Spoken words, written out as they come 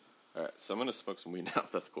Alright, so I'm going to smoke some weed now,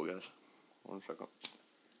 if that's cool, guys. 1 second.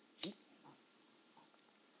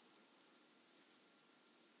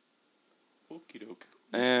 Okie doke.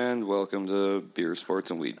 And welcome to Beer, Sports,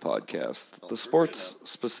 and Weed Podcast, the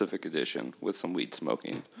sports-specific edition with some weed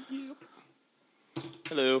smoking. Yep.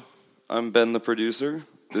 Hello. I'm Ben, the producer.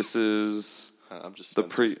 This is I'm just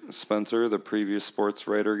Spencer. Spencer, the previous sports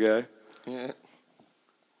writer guy. Yeah.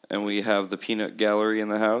 And we have the Peanut Gallery in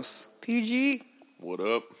the house. PG. What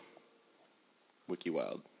up? Wiki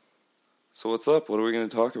Wild. So what's up? What are we going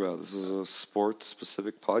to talk about? This is a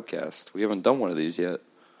sports-specific podcast. We haven't done one of these yet.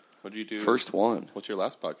 What did you do? First one. What's your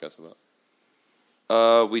last podcast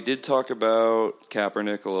about? We did talk about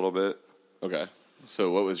Kaepernick a little bit. Okay.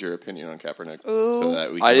 So what was your opinion on Kaepernick? Ooh. So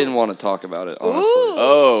that we I didn't want to talk about it, honestly. Ooh.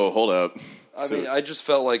 Oh, hold up. I mean, I just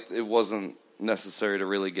felt like it wasn't necessary to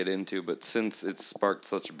really get into, but since it sparked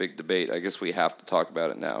such a big debate, I guess we have to talk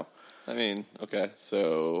about it now. I mean, okay.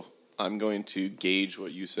 So I'm going to gauge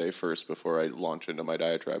what you say first before I launch into my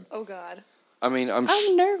diatribe. Oh, God. I mean, I'm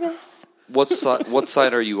nervous. what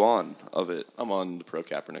side are you on of it? I'm on the pro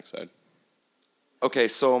Kaepernick side. Okay,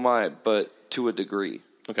 so am I, but to a degree.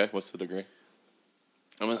 Okay, what's the degree?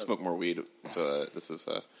 I'm going to smoke more weed, so this is...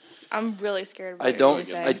 I'm really scared of I what you're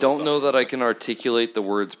gonna don't say. know that I can articulate the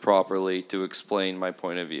words properly to explain my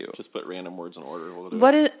point of view. Just put random words in order. We'll do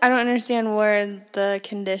What is? I don't understand where the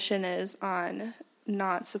condition is on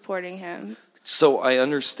not supporting him. So I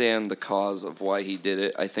understand the cause of why he did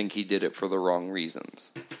it. I think he did it for the wrong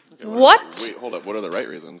reasons. Okay, What? Wait, hold up. What are the right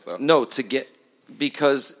reasons, though? No,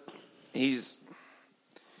 because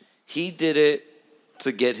he did it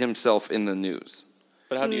to get himself in the news.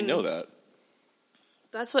 But how do you know that?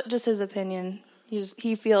 That's just his opinion.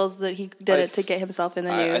 He feels that he did it to get himself in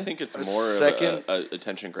the news. I think it's more of a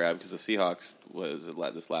attention grab because the Seahawks was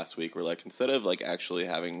this last week were like, instead of like actually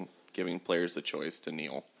giving players the choice to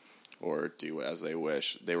kneel or do as they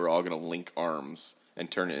wish, they were all going to link arms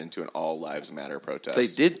and turn it into an all lives matter protest. They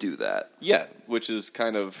did do that. Yeah, which is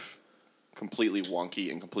kind of completely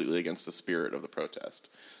wonky and completely against the spirit of the protest.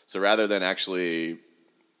 So rather than actually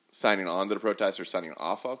signing on to the protest or signing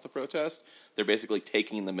off the protest, they're basically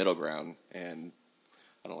taking the middle ground, and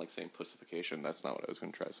I don't like saying pussification. That's not what I was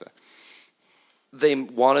going to try to say. They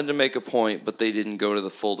wanted to make a point, but they didn't go to the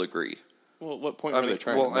full degree. Well, what point were they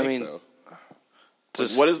trying to make, though? Like,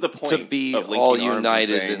 what is the point to be of linking all arms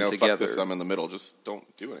united and saying, no, together? fuck this, I'm in the middle. Just don't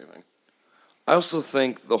do anything. I also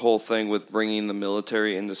think the whole thing with bringing the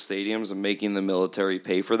military into stadiums and making the military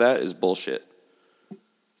pay for that is bullshit.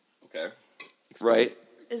 Okay. Right?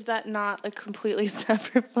 Is that not a completely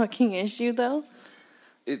separate fucking issue, though?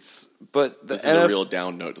 This is a real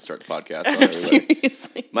down note to start the podcast. On,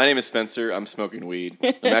 Seriously. My name is Spencer. I'm smoking weed.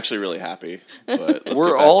 I'm actually really happy. But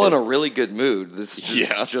we're all in a really good mood. This is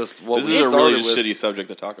just what this we is a started really with. shitty subject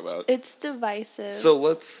to talk about. It's divisive. So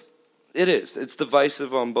it's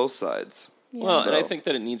divisive on both sides. Yeah. Well, and I think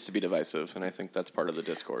that it needs to be divisive, and I think that's part of the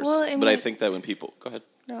discourse. Well, but I think that when people... Go ahead.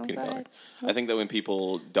 No, Peanut go gallery. ahead. I think that when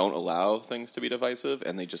people don't allow things to be divisive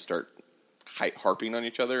and they just start harping on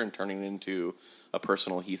each other and turning it into a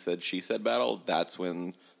personal he said, she said battle, that's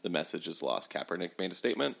when the message is lost. Kaepernick made a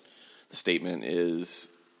statement. The statement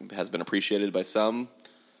has been appreciated by some,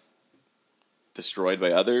 destroyed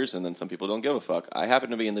by others, and then some people don't give a fuck. I happen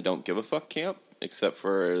to be in the don't give a fuck camp, except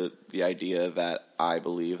for the idea that I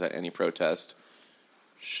believe that any protest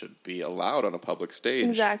should be allowed on a public stage.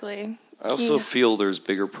 Exactly. I also feel there's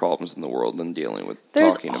bigger problems in the world than dealing with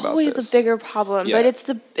There's talking about always this. a bigger problem, Yeah.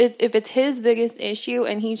 but if it's his biggest issue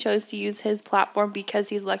and he chose to use his platform because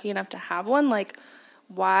he's lucky enough to have one, like,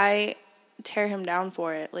 why tear him down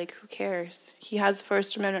for it? Like, who cares? He has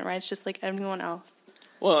First Amendment rights just like anyone else.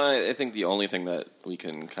 Well, I think the only thing that we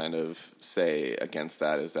can kind of say against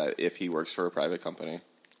that is that if he works for a private company,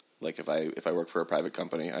 like if I work for a private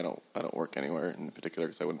company, I don't work anywhere in particular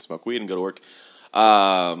because I wouldn't smoke weed and go to work.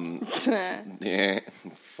 Yeah,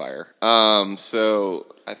 fire. So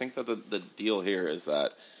I think that the deal here is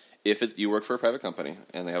that if you work for a private company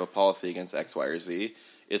and they have a policy against X, Y, or Z,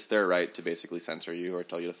 it's their right to basically censor you or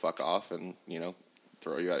tell you to fuck off and,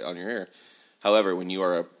 throw you out on your ear. However, when you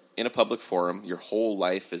are in a public forum, your whole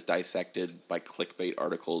life is dissected by clickbait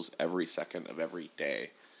articles every second of every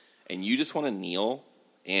day. And you just want to kneel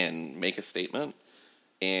and make a statement.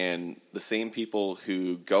 And the same people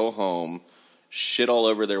who go home, shit all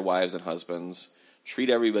over their wives and husbands, treat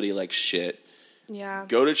everybody like shit, Yeah.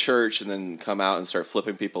 go to church and then come out and start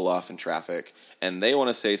flipping people off in traffic, and they want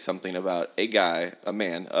to say something about a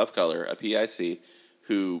man of color, a PIC,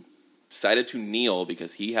 who decided to kneel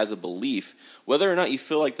because he has a belief, whether or not you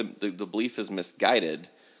feel like the belief is misguided,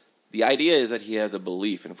 the idea is that he has a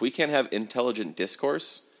belief, and if we can't have intelligent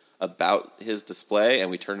discourse about his display and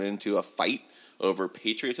we turn it into a fight over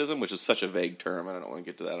patriotism, which is such a vague term, and I don't want to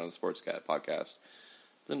get to that on a Sportscat podcast,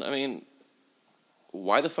 then, I mean,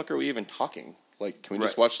 why the fuck are we even talking? Like, can we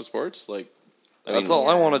just watch the sports? Like, That's all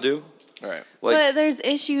I want to do. All right. Like, but there's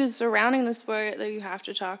issues surrounding the sport that you have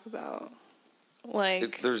to talk about.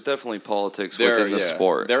 Like, there's definitely politics within the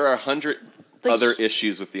sport. There are 100 other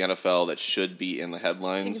issues with the NFL that should be in the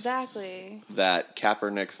headlines. Exactly. That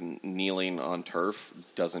Kaepernick's kneeling on turf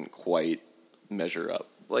doesn't quite measure up.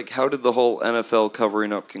 Like, how did the whole NFL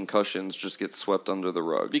covering up concussions just get swept under the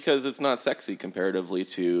rug? Because it's not sexy comparatively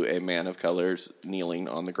to a man of colors kneeling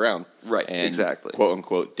on the ground. Right, and exactly.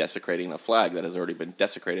 quote-unquote desecrating a flag that has already been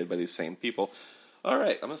desecrated by these same people. All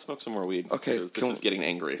right, I'm going to smoke some more weed. Okay. This is getting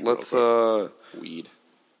angry. Let's, weed.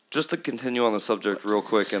 Just to continue on the subject real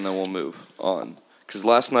quick, and then we'll move on. Because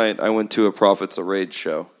last night I went to a Prophets of Rage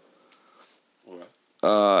show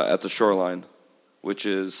at the Shoreline, which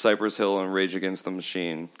is Cypress Hill and Rage Against the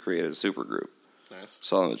Machine created a supergroup. Nice.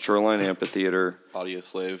 Saw them at Shoreline Amphitheater. Audio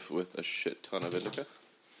slave with a shit ton of indica.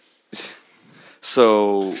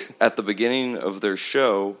 So at the beginning of their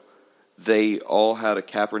show, they all had a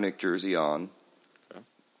Kaepernick jersey on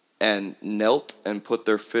and knelt and put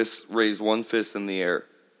their fists, raised one fist in the air.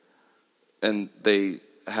 And they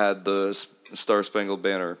had the Star Spangled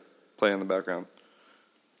Banner play in the background.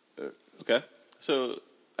 Okay. So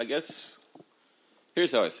I guess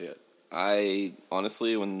here's how I see it. I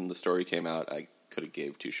honestly, when the story came out, I could have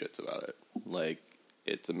gave two shits about it. Like,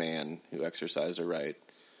 it's a man who exercised a right,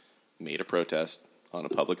 made a protest on a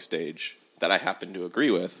public stage that I happen to agree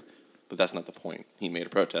with, but that's not the point. He made a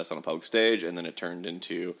protest on a public stage, and then it turned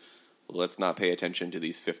into, let's not pay attention to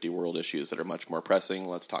these 50 world issues that are much more pressing.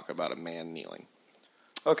 Let's talk about a man kneeling.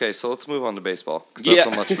 Okay, so let's move on to baseball, because that's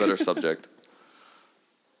a much better subject.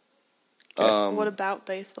 Okay. What about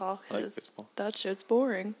baseball? Because that shit's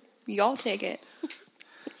boring. Y'all take it.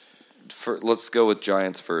 Let's go with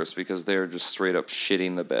Giants first, because they're just straight up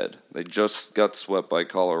shitting the bed. They just got swept by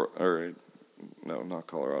Colorado. No, not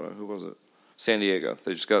Colorado. Who was it? San Diego.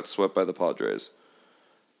 They just got swept by the Padres.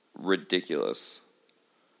 Ridiculous.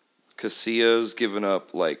 Casillas given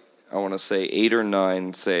up, like, I want to say 8 or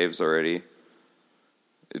 9 saves already.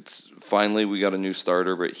 It's finally we got a new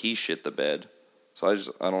starter, but he shit the bed. So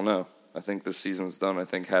I don't know. I think this season's done. I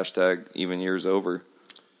think # even year's over.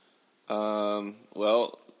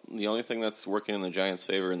 Well, the only thing that's working in the Giants'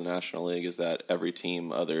 favor in the National League is that every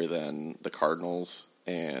team other than the Cardinals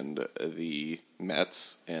and the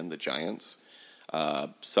Mets and the Giants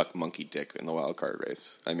suck monkey dick in the wild card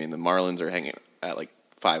race. I mean, the Marlins are hanging at like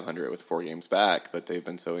 500 with 4 games back, but they've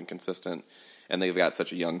been so inconsistent, and they've got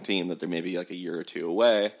such a young team that they're maybe like a year or two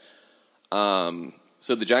away.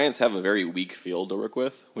 So the Giants have a very weak field to work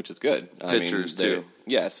with, which is good. Pitchers, too.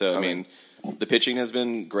 Yeah, so, I mean, the pitching has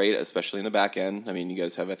been great, especially in the back end. I mean, you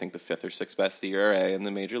guys have, I think, the 5th or 6th best ERA in the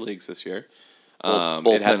major leagues this year.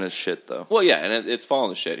 Bullpen is shit, though. Well, yeah, and it's fallen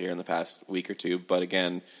to shit here in the past week or two. But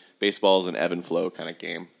again, baseball is an ebb and flow kind of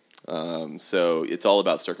game. So it's all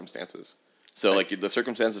about circumstances. So, like, the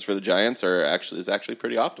circumstances for the Giants is actually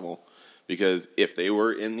pretty optimal. Because if they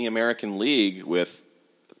were in the American League with,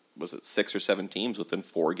 was it 6 or 7 teams within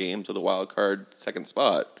 4 games of the wild card second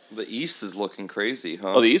spot? The East is looking crazy,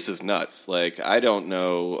 huh? Oh, the East is nuts. Like, I don't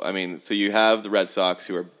know. I mean, so you have the Red Sox,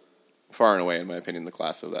 who are far and away, in my opinion, the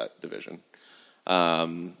class of that division.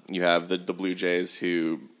 You have the Blue Jays,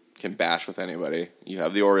 who can bash with anybody. You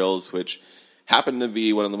have the Orioles, which happen to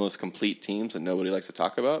be one of the most complete teams that nobody likes to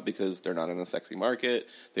talk about because they're not in a sexy market.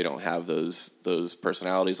 They don't have those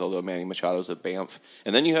personalities, although Manny Machado's a Banff.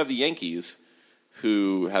 And then you have the Yankees,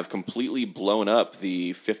 who have completely blown up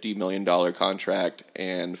the $50 million contract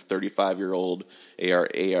and 35-year-old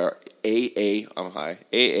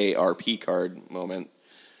AARP card moment,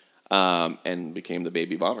 and became the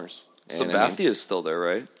baby Bombers. Sabathia is still there,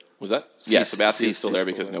 right? Was that? Yeah, Sabathia is still there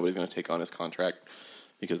because nobody's going to take on his contract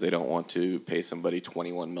because they don't want to pay somebody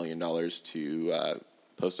 $21 million to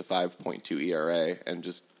post a 5.2 ERA and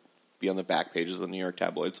just be on the back pages of the New York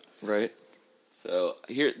tabloids. Right. So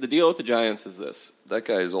here, the deal with the Giants is this. That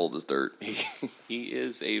guy is old as dirt. He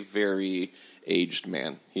is a very aged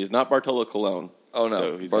man. He is not Bartolo Colon. Oh, no.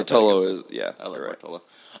 So he's Bartolo is, yeah. I love right. Bartolo.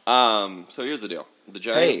 So here's the deal. The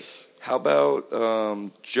Giants... Hey, how about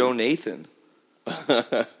Joe Nathan?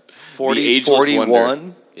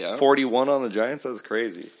 41? Yeah. 41 on the Giants? That's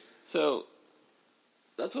crazy. So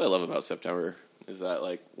that's what I love about September is that,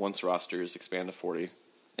 like, once rosters expand to 40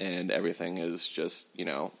 and everything is just,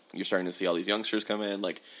 you're starting to see all these youngsters come in.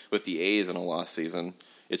 Like, with the A's in a lost season,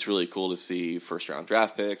 it's really cool to see first-round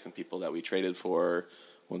draft picks and people that we traded for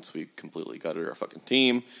once we completely gutted our fucking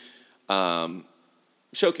team.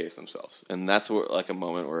 showcase themselves. And that's where, like, a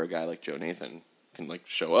moment where a guy like Joe Nathan can, like,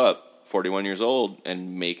 show up, 41 years old,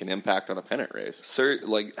 and make an impact on a pennant race.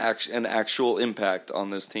 An actual impact on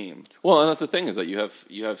this team. Well, and that's the thing, is that you have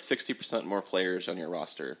 60% more players on your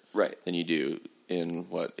roster Right. than you do in,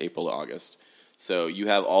 April to August. So you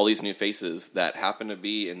have all these new faces that happen to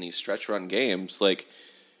be in these stretch run games. Like,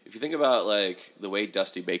 if you think about, like, the way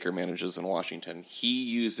Dusty Baker manages in Washington, he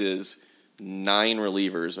uses 9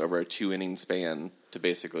 relievers over a 2-inning span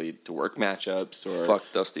to work matchups or...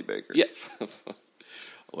 Fuck Dusty Baker. Yeah.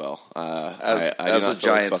 Well, as I do a not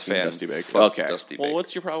Giants fan, fan, Dusty Baker. fuck Okay. Dusty Well, Baker.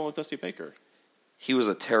 what's your problem with Dusty Baker? He was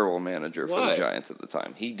a terrible manager for Why? the Giants at the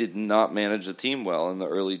time. He did not manage the team well in the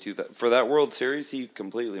early 2000s. For that World Series, he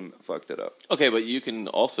completely fucked it up. Okay, but you can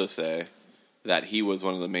also say that he was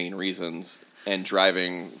one of the main reasons and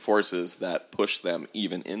driving forces that pushed them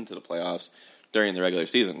even into the playoffs during the regular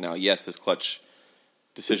season. Now, yes, his clutch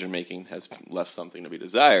decision-making has left something to be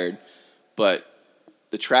desired, but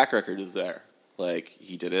the track record is there. Like,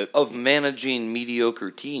 he did it. Of managing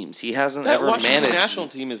mediocre teams. He hasn't That ever Washington managed... national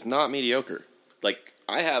team is not mediocre. Like,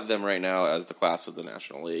 I have them right now as the class of the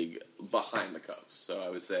National League behind the Cubs. So I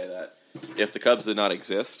would say that if the Cubs did not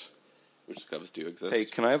exist, which the Cubs do exist. Hey,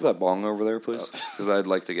 can I have that bong over there, please? Because I'd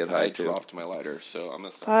like to get high, I too. dropped my lighter, so I'm going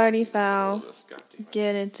to stop. Party foul. This goddamn-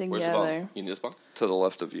 Get it Where's the bong? together. You need this bong? To the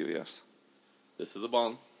left of you, yes. This is a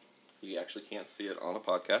bong. You actually can't see it on a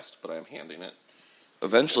podcast, but I'm handing it.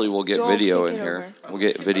 Eventually, we'll get Joel, video take in it here. over. We'll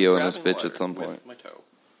get I'm video in this grabbing bitch water at some with point. my toe.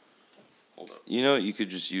 Hold up. You could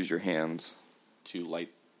just use your hands. To light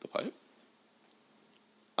the pipe?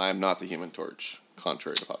 I'm not the Human Torch,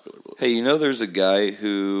 contrary to popular belief. Hey, there's a guy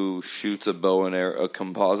who shoots a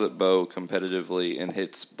composite bow competitively and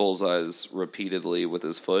hits bullseyes repeatedly with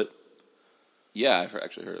his foot. Yeah, I've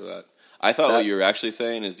actually heard of that. I thought what you were actually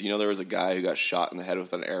saying is, there was a guy who got shot in the head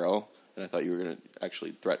with an arrow, and I thought you were going to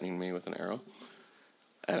actually threatening me with an arrow.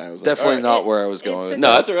 And I was Definitely like, not where I was it going took with no,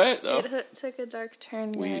 that. that's all right. No. It took a dark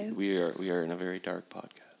turn, guys. We are in a very dark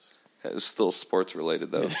podcast. It's still sports related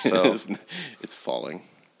though. So It's falling,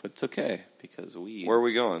 but it's okay because we. where are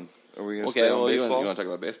we going? Are we going to Okay, stay on well, you baseball? want to talk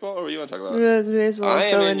about baseball, or you want to talk about? Yes, baseball I is am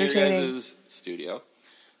so in your entertaining. guys' studio,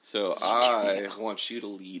 so I want you to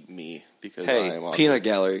lead me because I Hey, am on peanut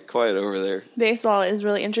gallery, quiet over there. Baseball is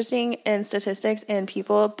really interesting in statistics and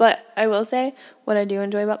people, but I will say what I do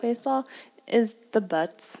enjoy about baseball is the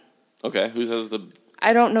butts. Okay, who has the?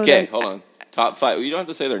 I don't know. Okay, their, hold on. Top 5. You don't have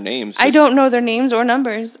to say their names. I just don't know their names or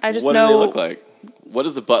numbers. I just what know. do they look like? What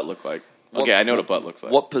does the butt look like? Okay, I know what a butt looks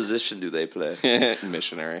like. What position do they play?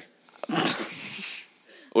 Missionary.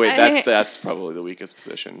 Wait, that's probably the weakest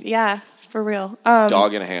position. Yeah, for real.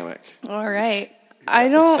 Dog in a hammock. All right. I I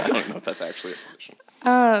don't. don't know if that's actually a position.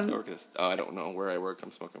 I don't know where I work.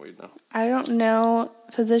 I'm smoking weed now. I don't know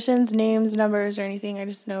positions, names, numbers, or anything. I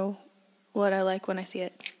just know what I like when I see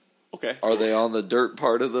it. Okay. Are they on the dirt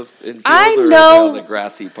part of the infield I or know- are they on the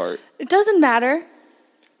grassy part? It doesn't matter.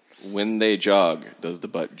 When they jog, does the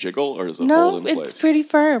butt jiggle or does it No, hold in place? it's pretty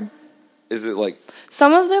firm. Is it like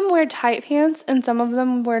Some of them wear tight pants, and some of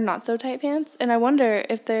them wear not so tight pants. And I wonder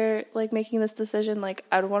if they're like making this decision, like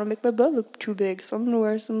I don't want to make my butt look too big, so I'm gonna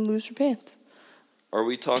wear some looser pants. are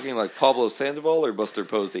we talking like Pablo Sandoval or Buster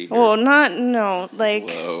Posey here? Well, no, like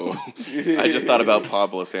Whoa. I just thought about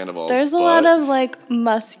Pablo Sandoval's there's a butt. lot of like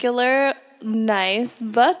muscular, nice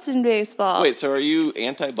butts in baseball. Wait, so are you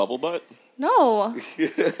anti-bubble butt? No,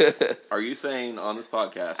 Are you saying on this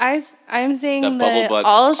podcast? I'm saying That bubble that butts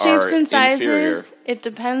all are shapes and sizes. inferior. It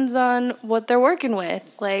depends on what they're working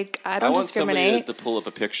with. Like I don't want somebody discriminate. to pull up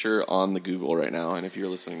a picture on the Google right now, and if you're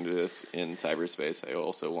listening to this in cyberspace, I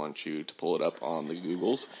also want you to pull it up on the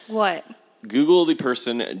Googles. What? Google the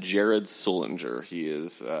person Jared Sullinger. He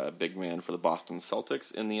is a big man for the Boston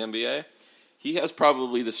Celtics in the NBA. He has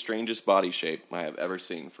probably the strangest body shape I have ever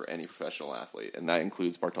seen for any professional athlete, and that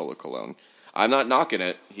includes Bartolo Colon. I'm not knocking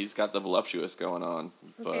it. He's got the voluptuous going on.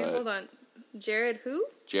 Okay, hold on. Jared who?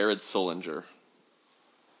 Jared Sullinger.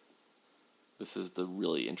 This is the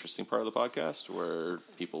really interesting part of the podcast where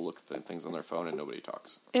people look at things on their phone and nobody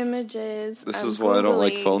talks. Images. This I'm is why I don't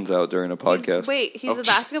like Googling. phones out during a podcast. He's Oh. a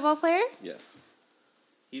basketball player? Yes.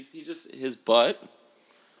 He just his butt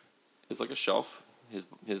is like a shelf.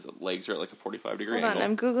 His legs are at like a 45-degree Hold on,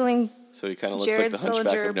 angle. I'm Googling. So he kind of looks Jared like the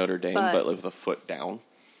Hunchback Sullinger of Notre Dame, butt. but with a foot down.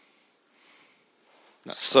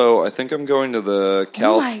 So I think I'm going to the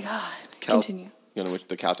Oh my god. Cal- Continue. You know,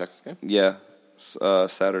 the Cal Texas game? Yeah,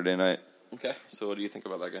 Saturday night. Okay. So what do you think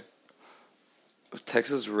about that game?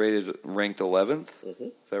 Texas ranked 11th.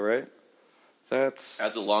 Is that right? That's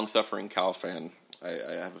As a long-suffering Cal fan, I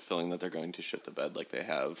have a feeling that they're going to shit the bed like they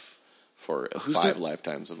have for Who's 5 that?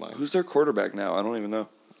 lifetimes of mine. Who's their quarterback now? I don't even know.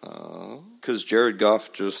 Because Jared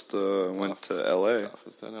Goff just went to L.A. Goff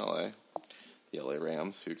is in L.A. The L.A.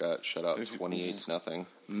 Rams, who got shut out 28-0.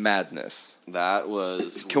 Madness. That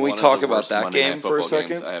was. Can we one of talk the about worst that Monday game Night for a Football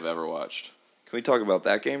games second? I have ever watched. Can we talk about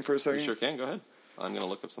that game for a second? You sure can. Go ahead. I'm going to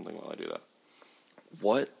look up something while I do that.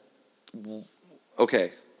 What?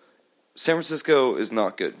 Okay. San Francisco is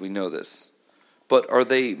not good. We know this. But are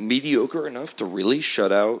they mediocre enough to really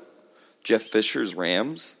shut out Jeff Fisher's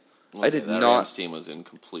Rams? Okay, I did that not. Rams team was in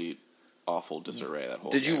complete awful disarray that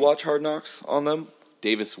whole Did you game. watch Hard Knocks on them?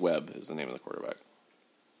 Davis Webb is the name of the quarterback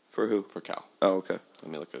For who? for Cal. Oh, okay.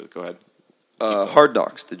 Let me look at it. Go ahead. Hard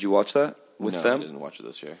Knocks. Did you watch that with No, them? I didn't watch it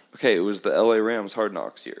this year. Okay, it was the LA Rams Hard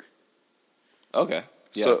Knocks year. Okay.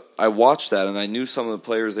 Yeah. So I watched that and I knew some of the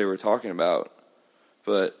players they were talking about,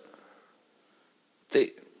 but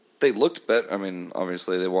they looked better. I mean,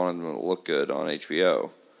 obviously they wanted them to look good on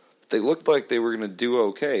HBO. They looked like they were going to do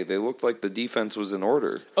okay. They looked like the defense was in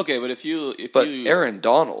order. Okay, but if you Aaron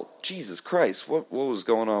Donald, Jesus Christ, what was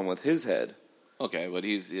going on with his head? Okay, but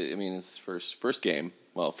it's his first game.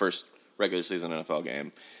 Well, first regular season NFL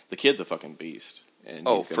game. The kid's a fucking beast. And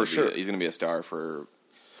For sure. He's going to be a star for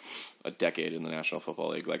a decade in the National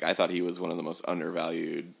Football League. Like, I thought he was one of the most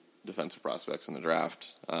undervalued defensive prospects in the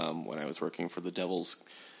draft when I was working for the Devils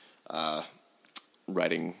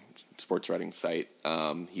sports writing site.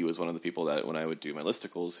 He was one of the people that when I would do my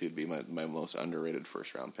listicles, he'd be my most underrated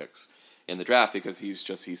first round picks in the draft because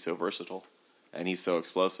he's so versatile and he's so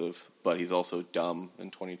explosive, but he's also dumb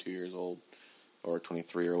and 22 years old or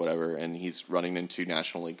 23 or whatever, and he's running into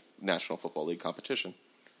National Football League competition,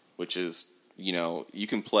 which is, you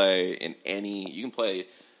can play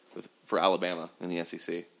for Alabama in the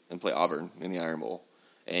SEC and play Auburn in the Iron Bowl,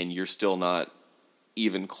 and you're still not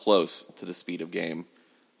even close to the speed of game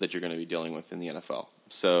that you're going to be dealing with in the NFL.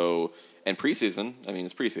 So, and preseason,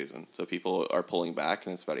 it's preseason, so people are pulling back,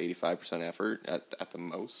 and it's about 85% effort at the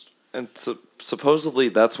most. And supposedly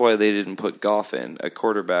that's why they didn't put Goff in at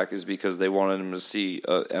quarterback, is because they wanted him to see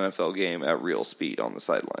an NFL game at real speed on the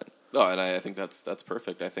sideline. Oh, and I think that's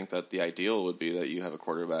perfect. I think that the ideal would be that you have a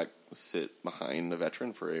quarterback sit behind a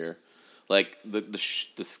veteran for a year. Like, the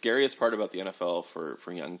scariest part about the NFL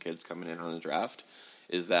for young kids coming in on the draft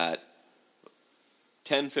is that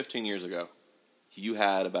 10, 15 years ago, you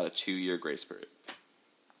had about a 2-year grace period.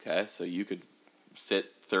 Okay, so you could sit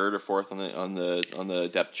third or fourth on the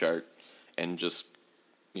depth chart and just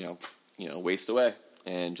waste away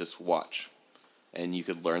and just watch, and you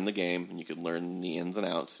could learn the game and you could learn the ins and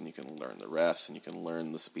outs and you can learn the refs and you can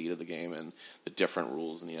learn the speed of the game and the different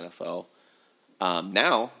rules in the NFL.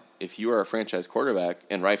 Now, if you are a franchise quarterback,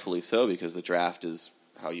 and rightfully so because the draft is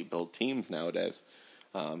how you build teams nowadays,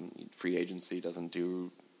 free agency doesn't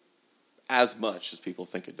do as much as people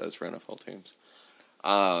think it does for NFL teams.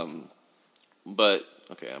 But,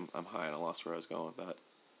 okay, I'm high and I lost where I was going with that.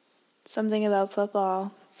 Something about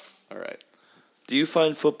football. All right. Do you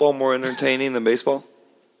find football more entertaining than baseball?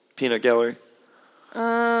 Peanut gallery?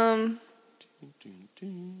 It's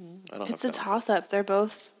a toss-up. They're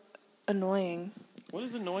both annoying. What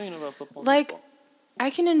is annoying about football? Like,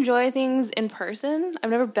 I can enjoy things in person.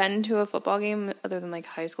 I've never been to a football game other than,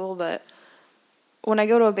 high school, but when I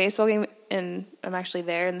go to a baseball game and I'm actually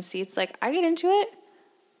there in the seats, I get into it.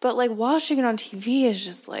 But, watching it on TV is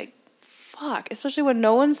just, fuck. Especially when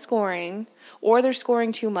no one's scoring or they're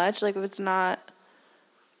scoring too much. If it's not,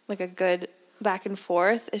 a good back and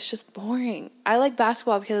forth, it's just boring. I like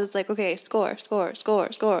basketball because it's okay, score. Well,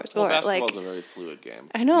 basketball's a very fluid game.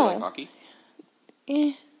 I know. You like hockey?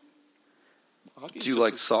 Eh. Do you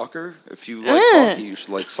like soccer? If you like hockey, you should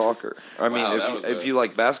like soccer. If you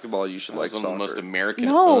like basketball, you should like one soccer. of the most American.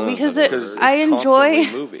 No, because it's I enjoy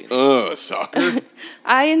moving. Soccer.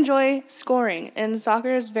 I enjoy scoring, and soccer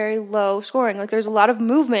is very low scoring. There's a lot of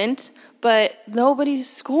movement, but nobody's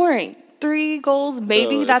scoring. 3 goals,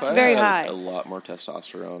 maybe that's very high. A lot more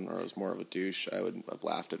testosterone, or I was more of a douche, I would have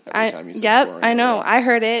laughed at every time you said scoring. Yep, I know. I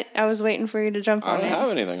heard it. I was waiting for you to jump on it. I don't have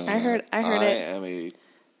anything on that. I heard it. I am a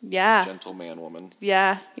gentleman woman.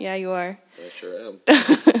 Yeah, you are. I sure am.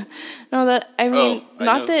 No, know.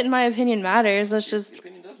 that my opinion matters. That's just. Your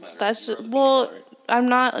opinion does matter. That's You are just. the Well, opinion, right? I'm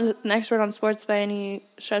not an expert on sports by any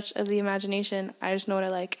stretch of the imagination. I just know what I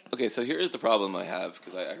like. Okay, so here's the problem I have,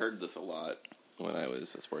 because I heard this a lot when I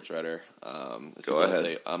was a sports writer. Go ahead.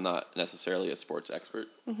 Say I'm not necessarily a sports expert.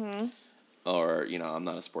 Mm-hmm. Or, I'm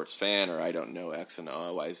not a sports fan, or I don't know X and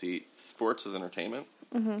O, Y, Z. Sports is entertainment.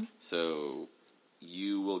 Mm-hmm. So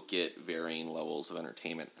you will get varying levels of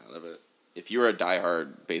entertainment out of it. If you're a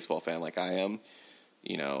diehard baseball fan like I am,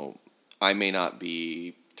 I may not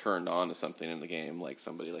be turned on to something in the game, like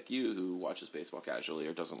somebody like you who watches baseball casually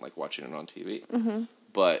or doesn't like watching it on TV. Mm-hmm.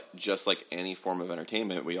 But just like any form of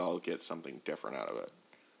entertainment, we all get something different out of it.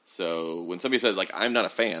 So when somebody says, like, I'm not a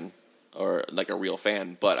fan, or like a real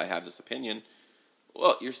fan, but I have this opinion,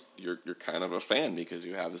 well, you're kind of a fan because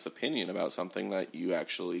you have this opinion about something that you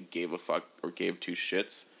actually gave a fuck or gave two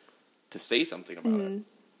shits to say something about it.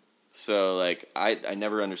 So, like, I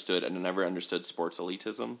never understood sports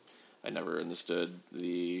elitism. I never understood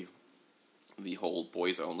the whole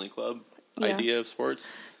boys-only club idea of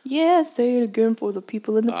sports. Yeah, say it again for the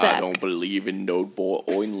people in the back. I don't believe in no boy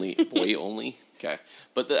only. Okay.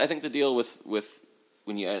 But I think the deal with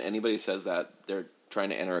when anybody says that, they're trying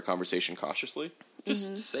to enter a conversation cautiously.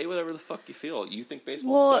 Just say whatever the fuck you feel. You think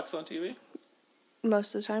baseball sucks on TV?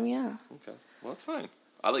 Most of the time, yeah. Okay. Well, that's fine.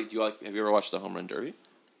 Have you ever watched the Home Run Derby?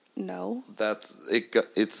 No. That's it.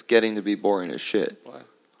 It's getting to be boring as shit. Why?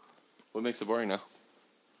 What makes it boring now?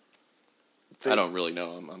 I don't really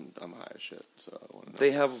know. I'm high as shit, so I don't want to know.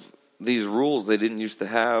 They have these rules they didn't used to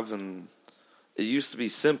have, and it used to be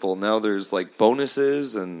simple. Now there's like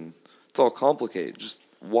bonuses, and it's all complicated. Just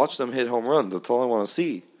watch them hit home runs. That's all I want to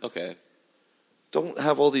see. Okay. Don't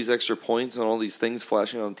have all these extra points and all these things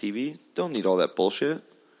flashing on TV. Don't need all that bullshit.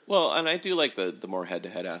 Well, and I do like the more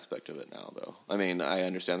head-to-head aspect of it now, though. I mean, I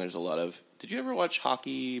understand there's a lot of... Did you ever watch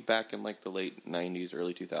hockey back in, like, the late 90s,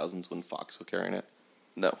 early 2000s when Fox was carrying it?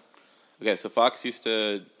 No. Okay, so Fox used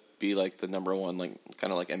to be, like, the number one, like,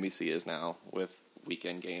 kind of like NBC is now with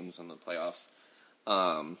weekend games and the playoffs.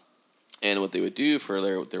 And what they would do for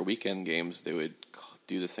their weekend games, they would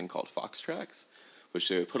do this thing called Fox Tracks, which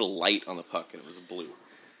they would put a light on the puck, and it was blue.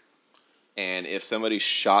 And if somebody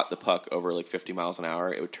shot the puck over like 50 miles an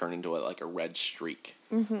hour, it would turn into like a red streak.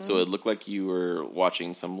 Mm-hmm. So it looked like you were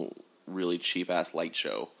watching some really cheap-ass light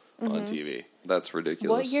show on TV. That's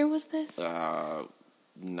ridiculous. What year was this?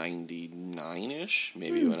 99-ish,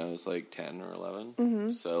 maybe when I was like 10 or 11.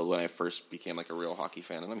 Mm-hmm. So when I first became like a real hockey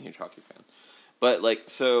fan, and I'm a huge hockey fan. But like,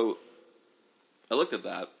 so I looked at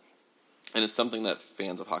that, and it's something that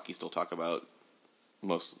fans of hockey still talk about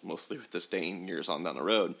mostly with disdain years on down the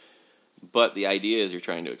road. But the idea is you're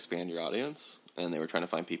trying to expand your audience, and they were trying to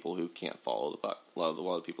find people who can't follow the puck. A lot of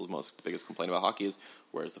the people's biggest complaint about hockey is,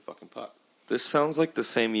 where's the fucking puck? This sounds like the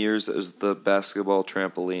same years as the basketball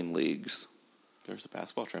trampoline leagues. There's a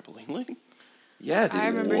basketball trampoline league? Yeah, dude. I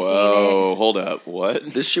remember seeing Whoa, it. hold up, what?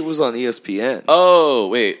 This shit was on ESPN. Oh,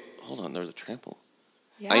 wait, hold on, there was a trampoline.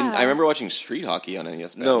 Yeah. I remember watching street hockey on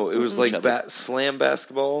ESPN. No, it was like slam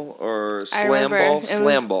basketball or slam remember. ball. It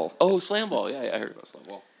Slam ball. Oh, slam ball. Yeah, I heard about slam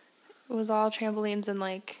ball. It was all trampolines and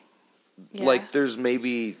like... Yeah. Like there's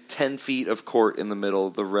maybe 10 feet of court in the middle.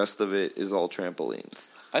 The rest of it is all trampolines.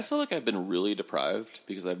 I feel like I've been really deprived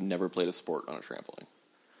because I've never played a sport on a trampoline.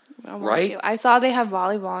 Right? I saw they have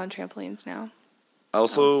volleyball on trampolines now. I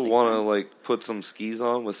also want to like put some skis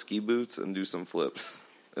on with ski boots and do some flips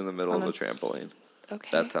in the middle of the trampoline. Okay.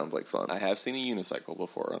 That sounds like fun. I have seen a unicycle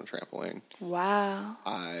before on a trampoline. Wow.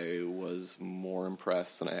 I was more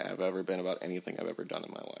impressed than I have ever been about anything I've ever done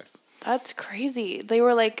in my life. That's crazy. They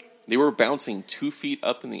were like... They were bouncing 2 feet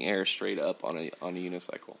up in the air straight up on a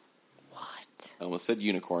unicycle. What? I almost said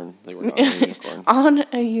unicorn. They were not on a unicorn. On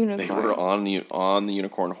a unicorn. They were on the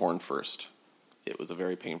unicorn horn first. It was a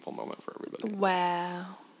very painful moment for everybody. Wow.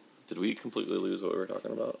 Did we completely lose what we were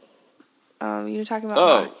talking about? You were talking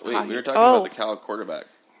about we were talking about the Cal quarterback.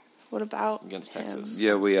 What about against him? Texas?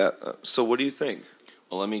 Yeah, so what do you think?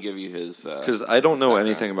 Well, let me give you his... Because I don't know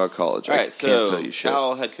anything about college. All right, I can't tell you shit.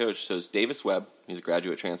 Cal head coach is Davis Webb. He's a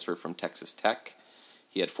graduate transfer from Texas Tech.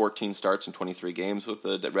 He had 14 starts in 23 games with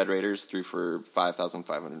the Red Raiders, threw for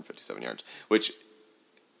 5,557 yards, which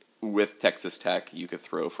with Texas Tech, you could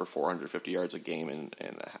throw for 450 yards a game in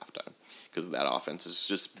a halftime because that offense is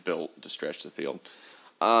just built to stretch the field.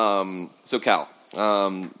 So Cal,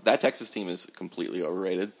 that Texas team is completely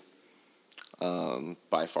overrated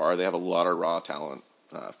by far. They have a lot of raw talent,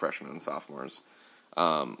 freshmen and sophomores.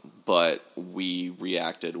 But we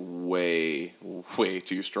reacted way, way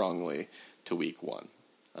too strongly to week one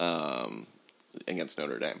against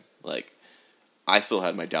Notre Dame. Like, I still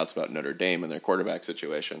had my doubts about Notre Dame and their quarterback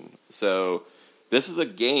situation. So this is a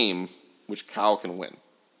game which Cal can win.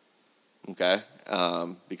 Okay?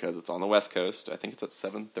 Because it's on the West Coast. I think it's at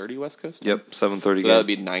 7:30 West Coast. Yep, 7:30. So that would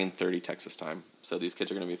be 9:30 Texas time. So these kids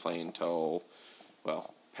are going to be playing until,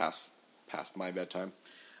 well, past my bedtime.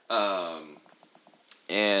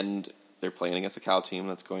 And they're playing against a Cal team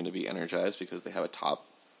that's going to be energized because they have a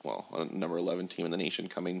number 11 team in the nation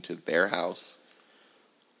coming to their house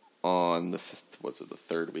on the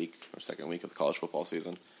third week or second week of the college football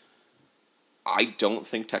season. I don't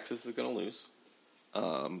think Texas is going to lose.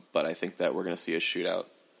 But I think that we're going to see a shootout.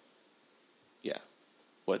 Yeah.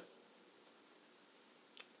 What?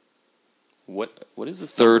 What is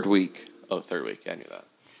this? Third number? week. Oh, third week. Yeah, I knew that.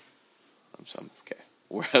 Okay.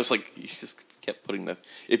 Where I was like, you just kept putting the.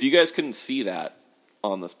 If you guys couldn't see that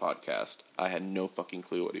on this podcast, I had no fucking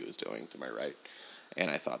clue what he was doing to my right,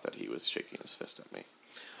 and I thought that he was shaking his fist at me.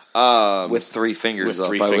 With three fingers with up.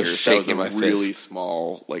 three I was fingers. shaking That my was a really fist.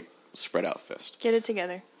 small, like spread out fist. Get it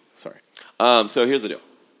together. Sorry. So here's the deal.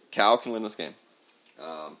 Cal can win this game.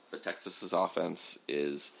 But Texas's offense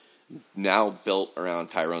is now built around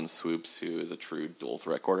Tyrone Swoops, who is a true dual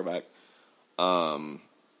threat quarterback.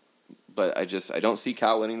 But I don't see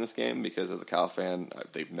Cal winning this game because as a Cal fan,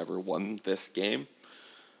 they've never won this game.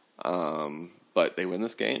 But they win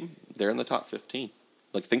this game, they're in the top 15.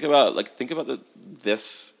 Think about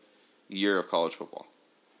this year of college football.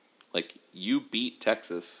 Like, you beat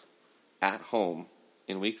Texas at home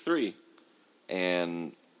in week 3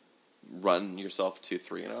 and run yourself to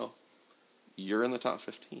 3-0. You're in the top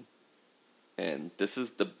 15. And this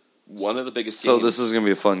is one of the biggest games. So this is going to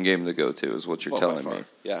be a fun game to go to, is what you're telling me.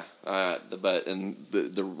 Yeah.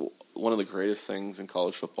 One of the greatest things in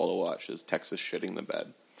college football to watch is Texas shitting the bed.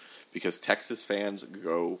 Because Texas fans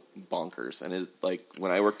go bonkers. And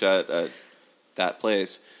when I worked at that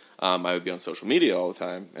place, I would be on social media all the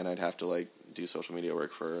time, and I'd have to do social media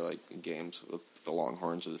work for games with the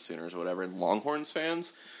Longhorns or the Sooners or whatever. And Longhorns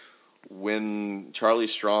fans, when Charlie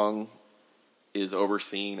Strong is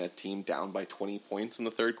overseeing a team down by 20 points in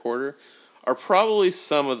the third quarter, are probably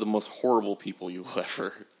some of the most horrible people you will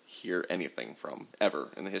ever hear anything from, ever,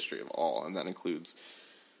 in the history of all. And that includes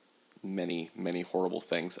many, many horrible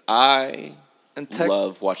things. I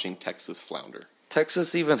love watching Texas flounder.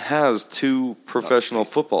 Texas even has 2 professional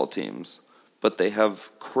football teams, but they have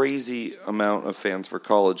crazy amount of fans for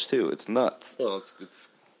college too. It's nuts. Well, it's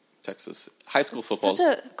Texas high school football. It's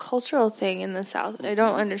such a cultural thing in the South. I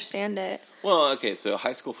don't understand it. Well, okay, so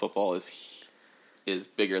high school football is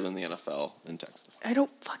bigger than the NFL in Texas. I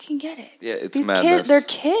don't fucking get it. Yeah, it's These madness. they're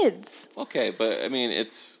kids. Okay, but I mean,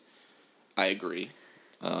 I agree.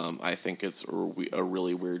 I think it's a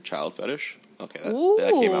really weird child fetish. Okay,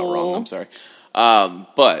 that came out wrong. I'm sorry.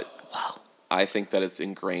 But I think that it's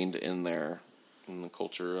ingrained in the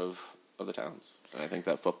culture of the towns. And I think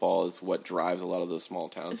that football is what drives a lot of those small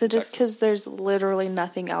towns. Is it just because there's literally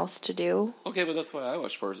nothing else to do? Okay, but that's why I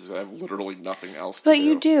watch sports, is I have literally nothing else to do. But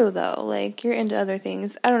you do, though. You're into other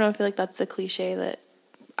things. I don't know, I feel like that's the cliche that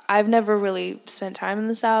I've never really spent time in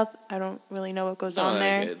the South. I don't really know what goes on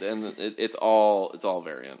there. And it's all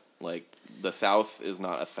variant. The South is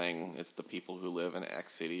not a thing. It's the people who live in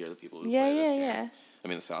X city or the people who play this game. Yeah. I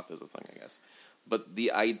mean, the South is a thing, I guess. But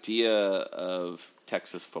the idea of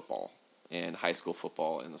Texas football and high school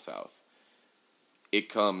football in the South, it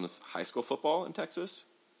comes high school football in Texas,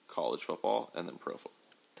 college football, and then pro football.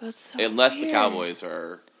 That's so Unless weird. the Cowboys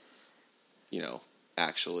are,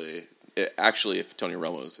 actually, if Tony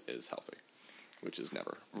Romo is healthy, which is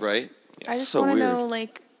never. Right? Yeah. I just So want to weird.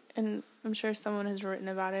 know, and I'm sure someone has written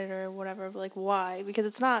about it or whatever, but why? Because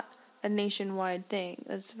it's not a nationwide thing.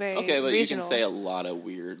 It's very Okay, but regional. you can say a lot of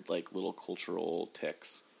weird, little cultural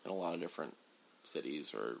ticks in a lot of different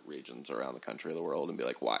cities or regions around the country or the world and be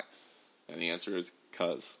like, why? And the answer is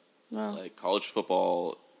because. Well, College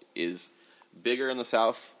football is bigger in the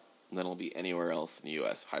South than it'll be anywhere else in the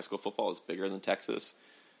U.S. High school football is bigger than Texas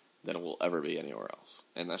than it will ever be anywhere else.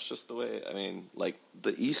 And that's just the way,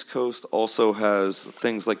 The East Coast also has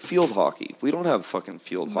things like field hockey. We don't have fucking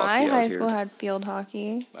field my hockey out high here. school had field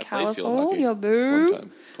hockey. I played field hockey California, boo. one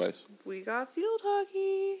time, twice. We got field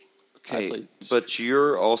hockey. I Okay, played- but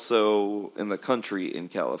you're also in the country in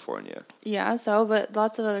California. Yeah, but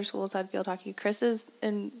lots of other schools had field hockey. Chris is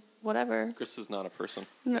in whatever. Chris is not a person.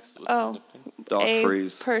 No, What's his oh. nickname? Doc A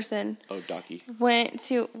Freeze. person Oh, Docky. went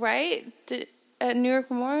to, at New York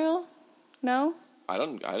Memorial? No? I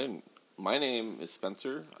didn't. My name is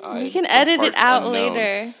Spencer. We can edit it out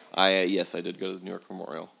later. Yes, I did go to the New York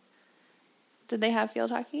Memorial. Did they have field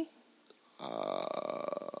hockey?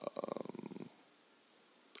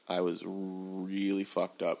 I was really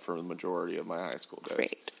fucked up for the majority of my high school days.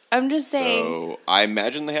 Great. I'm just saying. So I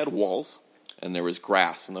imagine they had walls and there was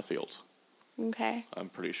grass in the fields. Okay. I'm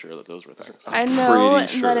pretty sure that those were things. I know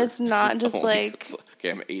pretty sure. that it's not just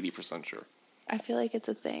Okay, I'm 80% sure. I feel like it's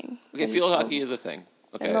a thing. Okay, field hockey is a thing.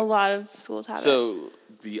 Okay. And a lot of schools have it. So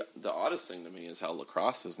the oddest thing to me is how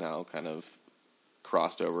lacrosse is now kind of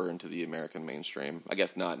crossed over into the American mainstream. I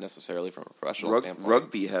guess not necessarily from a professional standpoint.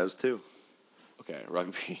 Rugby has too. Okay,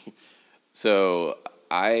 rugby. So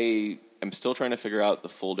I am still trying to figure out the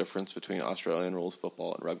full difference between Australian rules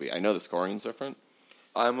football and rugby. I know the scoring is different,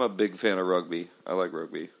 I'm a big fan of rugby. I like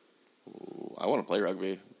rugby. Ooh, I want to play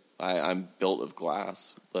rugby. I'm built of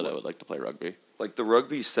glass, but I would like to play rugby. Like the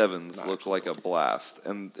rugby sevens Not look actually like a blast,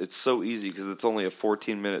 and it's so easy because it's only a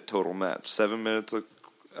 14-minute total match, 7 minutes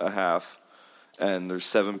a half, and there's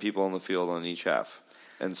 7 people on the field on each half,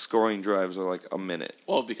 and scoring drives are like a minute.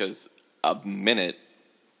 Well, because a minute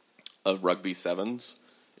of rugby sevens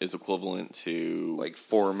is equivalent to Like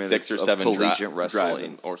 4 minutes 6 or of 7 collegiate drives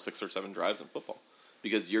wrestling. or 6 or 7 drives in football.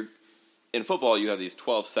 Because in football you have these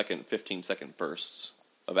 12-second, 15-second bursts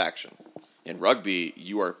of action. In rugby,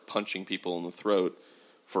 you are punching people in the throat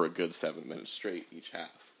for a good 7 minutes straight each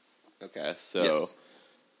half. Okay, so Yes.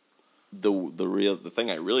 the thing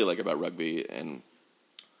I really like about rugby, and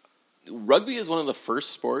rugby is one of the first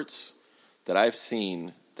sports that I've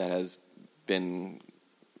seen that has been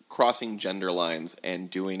crossing gender lines and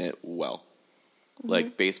doing it well.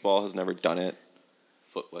 Like baseball has never done it.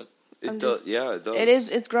 What? It does. Yeah, it does. It is.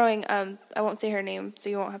 It's growing. I won't say her name, so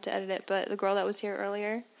you won't have to edit it. But the girl that was here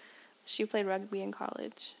earlier, she played rugby in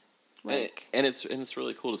college. And it's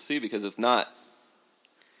really cool to see because it's not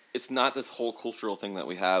this whole cultural thing that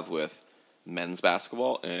we have with men's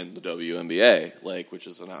basketball and the WNBA, which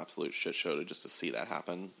is an absolute shit show to see that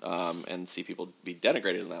happen and see people be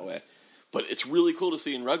denigrated in that way. But it's really cool to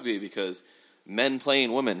see in rugby because men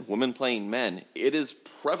playing women, women playing men, it is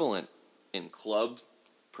prevalent in club,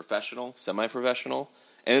 professional, semi-professional,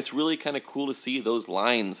 and it's really kind of cool to see those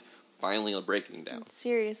lines finally breaking down.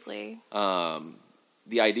 Seriously.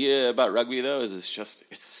 The idea about rugby, though, is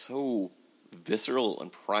it's so visceral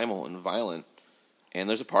and primal and violent. And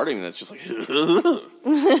there's a part of me that's just like,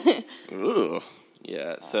 ugh.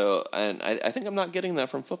 Yeah, so and I think I'm not getting that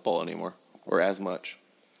from football anymore, or as much.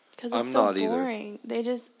 Because I'm it's so not either. boring.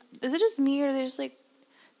 Is it just me, or they just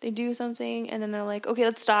they do something and then they're like, okay,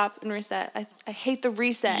 let's stop and reset. I hate the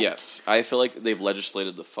reset. Yes, I feel like they've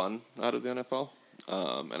legislated the fun out of the NFL.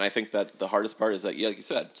 And I think that the hardest part is that, like you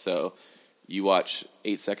said, so you watch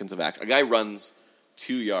 8 seconds of action. A guy runs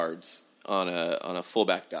 2 yards on a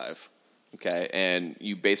fullback dive, okay, and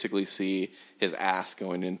you basically see his ass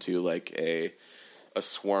going into like a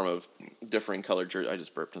swarm of differing colored jerseys. I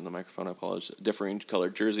just burped in the microphone. I apologize. Differing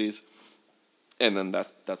colored jerseys, and then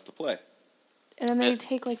that's the play. And then they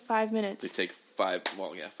take 5 minutes. They take 5.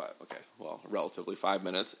 Well, yeah, 5. Okay, well, relatively 5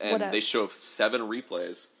 minutes, and Whatever. they show 7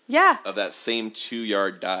 replays. Yeah. Of that same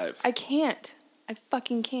 2-yard dive. I can't. I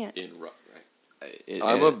fucking can't.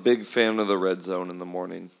 I'm a big fan of the Red Zone in the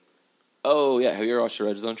morning. Oh, yeah. Have you ever watched the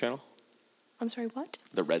Red Zone channel? I'm sorry, what?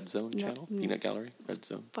 The Red Zone No. channel? Peanut Gallery? Red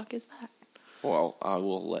Zone. Fuck is that? Well, I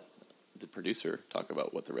will let the producer talk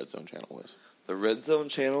about what the Red Zone channel is. The Red Zone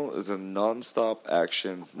channel is a non-stop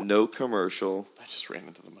action, no commercial. I just ran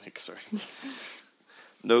into the mic, sorry.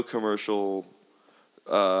 No commercial,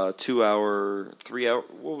 2 hour, 3 hour,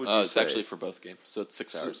 what would you say? It's actually for both games, so it's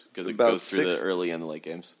 6 hours, because it about goes through 6 the early and the late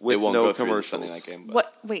games. with it won't no go through the commercials. Sunday night game. But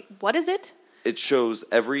What? Wait, what is it? It shows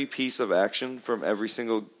every piece of action from every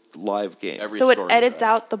single live game. Every So it scoring edits drive.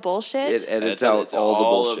 out the bullshit? It edits out all the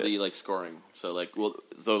bullshit. of the scoring. So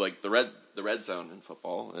the red zone in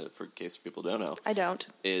football, for case people don't know, I don't.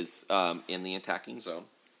 is in the attacking zone.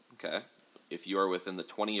 Okay, if you are within the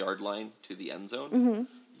 20-yard line to the end zone,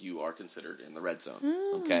 you are considered in the red zone.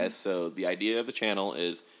 Okay, so the idea of the channel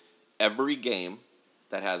is every game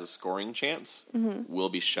that has a scoring chance will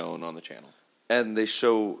be shown on the channel. And they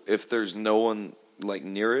show, if there's no one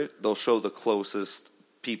near it, they'll show the closest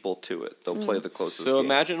people to it. They'll play the closest So game.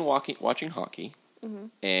 imagine watching hockey,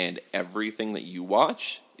 and everything that you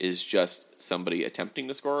watch is just somebody attempting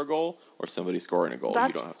to score a goal or somebody scoring a goal.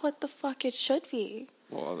 That's you don't have, what the fuck it should be.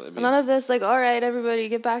 well, I mean, None of this, all right, everybody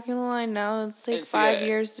get back in the line now. Let's take And see, 5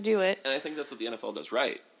 years to do it. and I think that's what the NFL does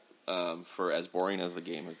right. For as boring as the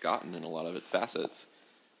game has gotten in a lot of its facets,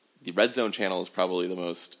 the Red Zone channel is probably the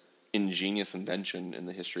most ingenious invention in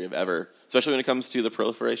the history of ever, especially when it comes to the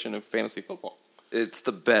proliferation of fantasy football. It's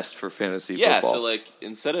the best for fantasy Yeah, football. so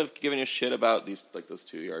instead of giving a shit about these those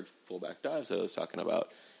 2-yard fullback dives that I was talking about,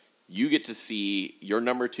 you get to see your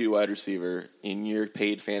number 2 wide receiver in your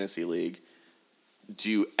paid fantasy league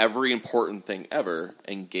do every important thing ever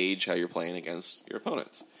and gauge how you're playing against your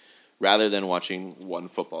opponents, rather than watching one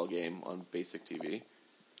football game on basic TV.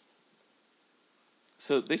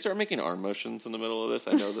 So they start making arm motions in the middle of this.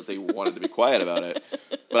 I know that they wanted to be quiet about it,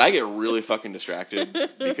 but I get really fucking distracted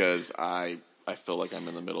because I feel like I'm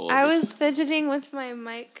in the middle of I this. was fidgeting with my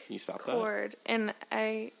mic Can you stop that? cord, and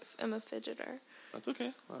I am a fidgeter. That's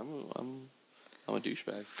okay. I'm a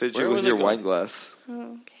douchebag. Fidget Where with was your it going? wine glass.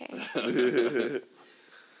 Okay.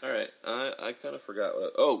 All right. I kind of forgot.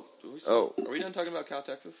 Are we done talking about Cal,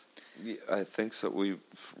 Texas? I think so.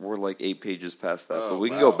 We're like 8 pages past that, Oh, but we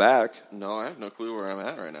can wow. go back. No, I have no clue where I'm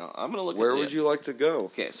at right now. I'm gonna look. Where at would you like to go?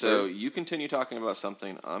 Okay, so you continue talking about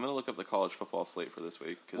something. I'm gonna look up the college football slate for this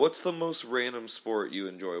week. What's the most random sport you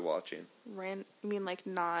enjoy watching? You mean like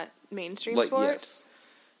not mainstream Like sport? yes.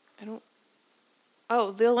 I don't.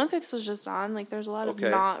 Oh, the Olympics was just on. Like, there's a lot of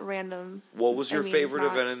not random. What was your favorite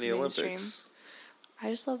not event in the mainstream. Olympics?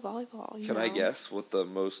 I just love volleyball. Can I guess what the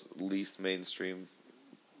least mainstream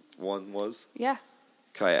one was? Yeah.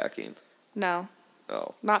 Kayaking. No.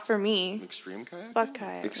 Oh. Not for me. Extreme kayaking? Fuck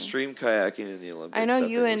kayaking. Extreme kayaking in the Olympics. I know that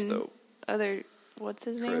you thing was and dope. other. What's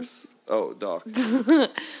his Chris. Oh, Doc. name?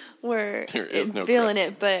 We're There is no feeling Chris.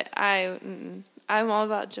 it, but I'm all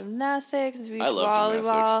about gymnastics, beach I love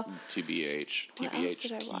volleyball. gymnastics. TBH. What else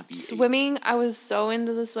did I watch? TBH. Swimming. I was so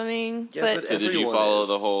into the swimming. Yeah, but but So did you Everyone follow is.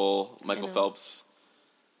 the whole Michael I know. Phelps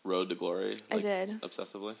road to glory? I did.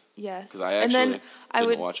 Obsessively? Yes. Because I and actually then I didn't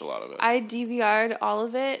would watch a lot of it. I DVR'd all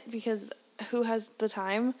of it because who has the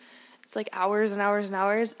time? It's like hours and hours and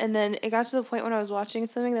hours. And then it got to the point when I was watching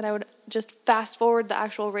something that I would just fast forward the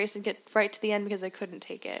actual race and get right to the end because I couldn't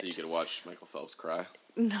take it. So you could watch Michael Phelps cry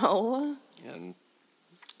No. and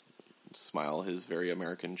smile his very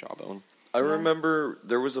American jawbone. I remember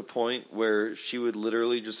there was a point where she would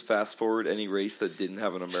literally just fast forward any race that didn't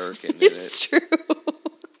have an American in It's it. true.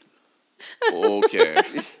 Okay.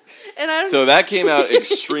 And I don't So that came out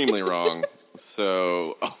extremely wrong.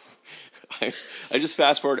 So I just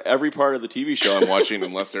fast forward every part of the TV show I'm watching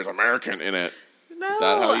unless there's American in it. know. Is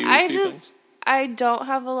that how you I see just things? I don't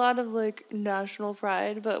have a lot of like national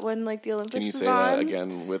pride, but when like the Olympics Can you is say on, that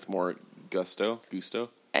again with more gusto?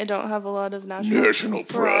 I don't have a lot of national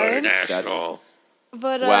pride. National.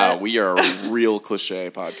 But Wow, we are a real cliche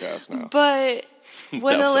podcast now. But when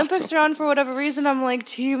That the was Olympics awesome. are on for whatever reason, I'm like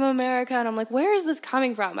Team America, and I'm like, where is this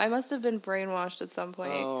coming from? I must have been brainwashed at some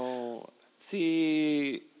point. Oh,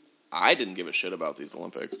 see, I didn't give a shit about these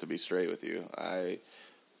Olympics, to be straight with you.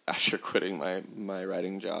 After quitting my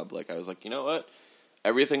writing job, like I was like, you know what?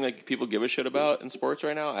 Everything that people give a shit about in sports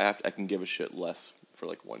right now, I can give a shit less for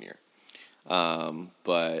like 1 year.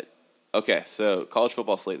 But okay, so college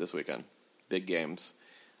football slate this weekend, big games.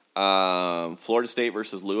 Florida State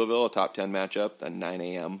versus Louisville, a top 10 matchup at 9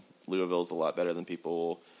 a.m. Louisville's a lot better than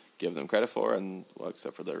people give them credit for, and well,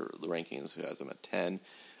 except for the rankings, who has them at 10.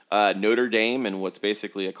 Notre Dame and what's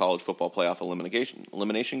basically a college football playoff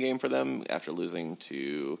elimination game for them after losing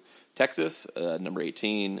to Texas, number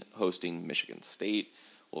 18, hosting Michigan State.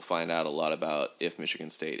 We'll find out a lot about if Michigan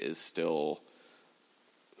State is still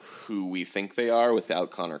who we think they are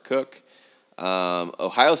without Connor Cook.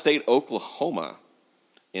 Ohio State, Oklahoma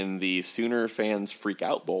in the Sooner Fans Freak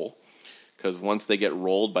Out Bowl, because once they get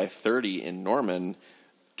rolled by 30 in Norman,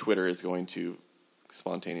 Twitter is going to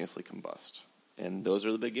spontaneously combust. And those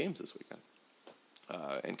are the big games this weekend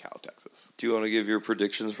in Cal, Texas. Do you want to give your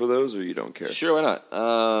predictions for those, or you don't care? Sure, why not?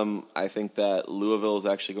 I think that Louisville is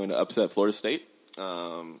actually going to upset Florida State.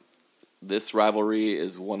 This rivalry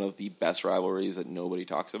is one of the best rivalries that nobody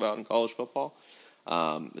talks about in college football,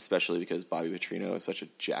 especially because Bobby Petrino is such a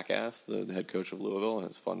jackass, the head coach of Louisville, and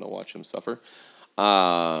it's fun to watch him suffer.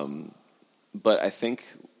 But I think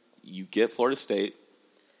you get Florida State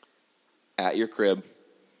at your crib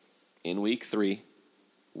in week 3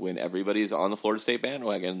 when everybody's on the Florida State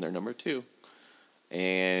bandwagon, they're number 2,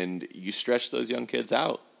 and you stretch those young kids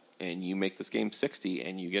out and you make this game 60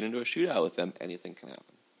 and you get into a shootout with them, anything can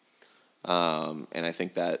happen. And I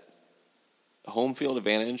think that home field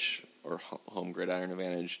advantage or home gridiron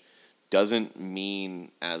advantage doesn't mean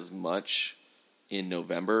as much in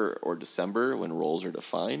November or December when roles are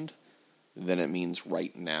defined than it means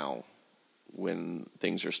right now when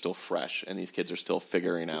things are still fresh and these kids are still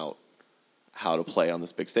figuring out how to play on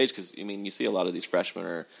this big stage. Because, I mean, you see a lot of these freshmen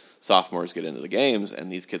or sophomores get into the games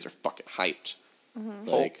and these kids are fucking hyped. Mm-hmm.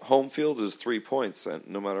 Like, Home field is 3 points,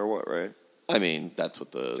 no matter what, right? I mean, that's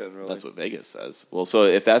what Generally. that's what Vegas says. Well, so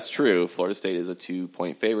if that's true, Florida State is a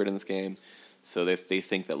 2-point favorite in this game. So they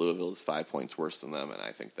think that Louisville is 5 points worse than them, and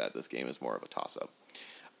I think that this game is more of a toss-up.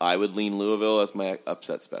 I would lean Louisville as my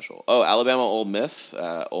upset special. Oh, Alabama, Ole Miss.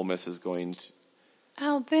 Ole Miss is going to...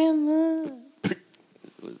 Alabama.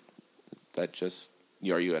 That just...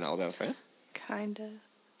 Are you an Alabama fan? Kinda.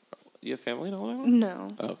 You have family in Alabama?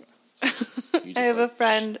 No. Oh, okay. You just I have a like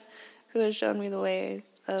friend who has shown me the way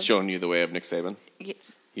of... showing you the way of Nick Saban? Yeah,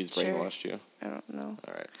 He's Sure. brainwashed you? I don't know.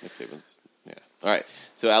 All right, Nick Saban's, yeah. All right,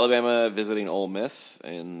 so Alabama visiting Ole Miss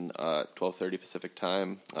in 12:30 Pacific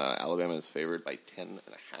time. Alabama is favored by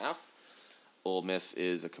 10.5. Ole Miss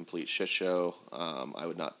is a complete shit show. I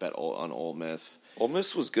would not bet on Ole Miss. Ole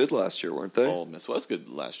Miss was good last year, weren't they? Ole Miss was good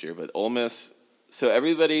last year, but Ole Miss. So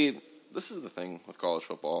everybody, this is the thing with college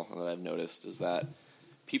football that I've noticed is that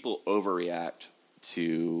people overreact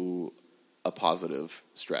to a positive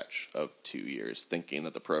stretch of 2 years, thinking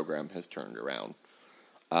that the program has turned around.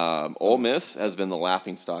 Ole Miss has been the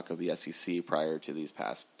laughingstock of the SEC prior to these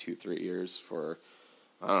past 2-3 years for,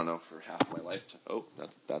 I don't know, for half my life. Oh,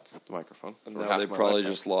 that's the microphone. And now they probably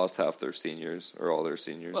just lost half their seniors, or all their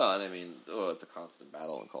seniors. Well, and I mean, it's a constant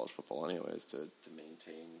battle in college football anyways to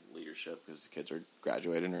maintain leadership because the kids are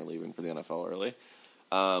graduating or leaving for the NFL early.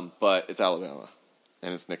 But it's Alabama,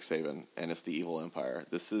 and it's Nick Saban, and it's the evil empire.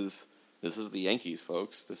 This is the Yankees,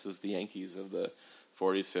 folks. This is the Yankees of the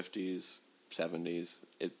 40s, 50s, 70s.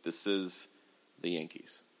 This is the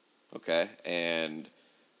Yankees, okay? And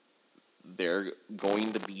they're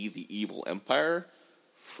going to be the evil empire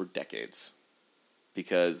for decades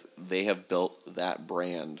because they have built that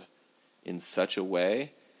brand in such a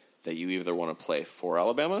way that you either want to play for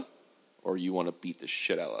Alabama or you want to beat the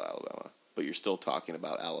shit out of Alabama. But you're still talking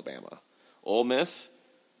about Alabama. Ole Miss,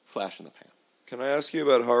 flash in the pan. Can I ask you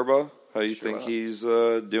about Harbaugh? How you Sure think not. he's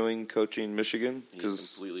doing coaching Michigan?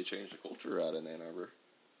 He's completely changed the culture out in Ann Arbor.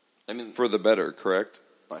 I mean, For the better, correct?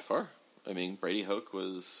 by far. I mean, Brady Hoke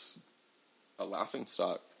was a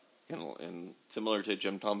laughingstock, and similar to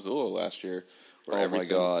Jim Tomzula last year. Oh, my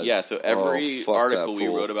God. Yeah, so every fuck article that we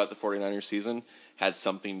fool. wrote about the 49ers season had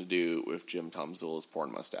something to do with Jim Tomzula's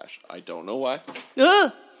porn mustache. I don't know why.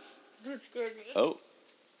 Ugh! Oh.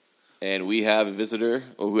 And we have a visitor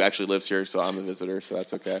who actually lives here, so I'm a visitor, so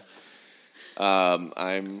that's okay.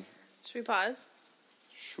 Should we pause?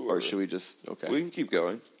 Sure. Or should we just... Okay. We can keep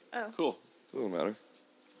going. Oh. Cool. Doesn't matter.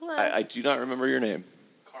 Hello. I do not remember your name.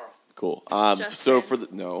 Carl. Cool. Justin. So for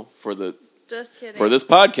Just kidding. For this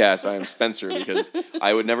podcast, I am Spencer because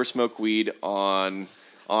I would never smoke weed on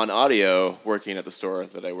audio working at the store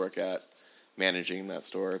that I work at, managing that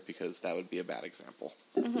store, because that would be a bad example.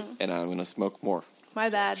 Mm-hmm. And I'm going to smoke more, My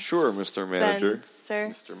bad. Sure, Mr. Manager. Sir.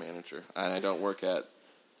 Mr. Manager. And I don't work at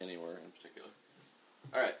anywhere in particular.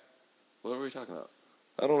 All right. What were we talking about?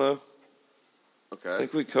 I don't know. Okay. I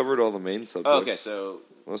think we covered all the main subjects. Oh, okay, so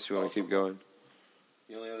Unless you want to keep going.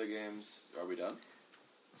 the only other games, are we done?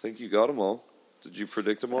 I think you got them all. Did you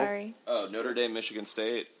predict them all? Sorry. Oh, Notre Dame, Michigan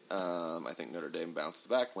State. I think Notre Dame bounces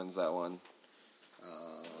back, wins that one.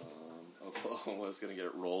 Oklahoma's going to get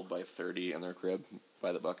it rolled by 30 in their crib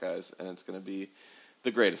by the Buckeyes, and it's going to be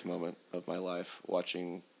the greatest moment of my life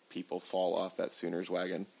watching people fall off that Sooners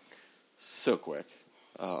wagon so quick.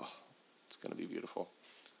 Oh, it's going to be beautiful.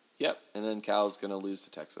 Yep, and then Cal's going to lose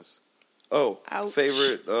to Texas. Oh, Ouch.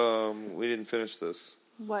 favorite, we didn't finish this.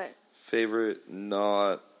 What? Favorite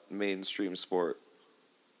not mainstream sport.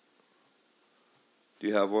 Do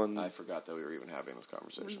you have one? I forgot that we were even having this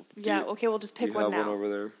conversation. Yeah, okay, we'll just Do pick you have one now. one over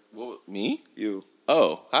there? What, me? You.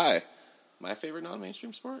 Oh, hi. My favorite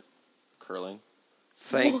non-mainstream sport? Curling.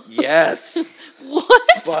 Yes. What?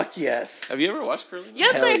 Fuck yes. Have you ever watched curling?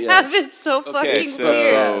 Yes, Hell I yes. have. It's so Okay, fucking so-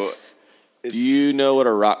 weird. Yes. Do you know what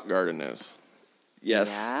a rock garden is? Yes.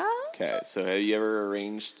 Yeah? Okay, so have you ever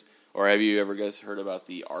arranged, or have you ever guys heard about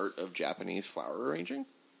the art of Japanese flower arranging?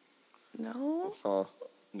 No. Oh,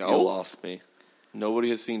 No? you lost me. Nobody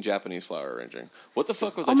has seen Japanese flower arranging. What the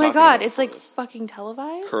fuck was I Oh my talking god, about it's like before this? fucking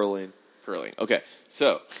televised? Curling. Curling. Okay,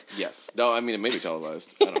 so, yes. No, I mean, it may be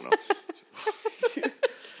televised. I don't know.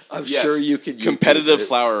 I'm Yes. sure you could YouTube Competitive it.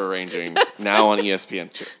 flower arranging, now on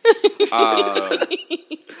ESPN2.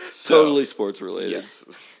 Totally sports related. Yes.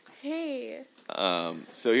 Hey.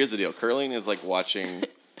 So here's the deal. Curling is like watching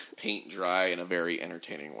paint dry in a very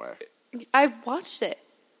entertaining way. I've watched it.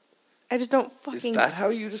 I just don't Is fucking... that how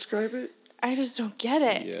you describe it? I just don't get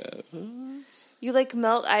it. Yeah. You like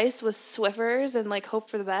melt ice with Swiffers and like hope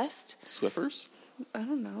for the best? Swiffers? I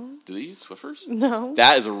don't know. Do they use Swiffers? No.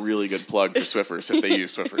 That is a really good plug for Swiffers if they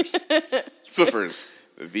use Swiffers. Swiffers,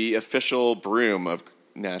 the official broom of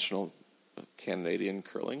National Canadian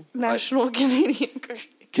Curling. National Canadian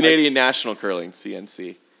Cricket. Canadian National Curling,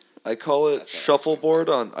 CNC. I call it shuffleboard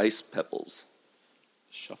on ice pebbles.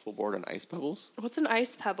 Shuffleboard on ice pebbles? What's an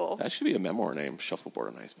ice pebble? That should be a memoir name,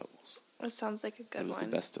 Shuffleboard on ice pebbles. That sounds like a good It was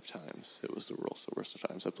one. the best of times. It was the worst of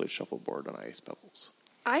times. I played shuffleboard on ice pebbles.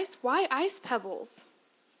 Ice? Why ice pebbles?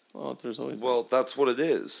 Well, there's always... Well, that's what it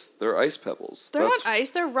is. They're ice pebbles. They're That's not ice,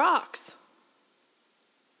 they're rocks.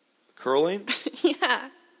 curling? Yeah.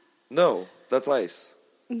 No, that's ice.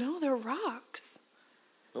 No, they're rocks.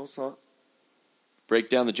 No, it's not. Break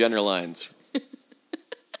down the gender lines.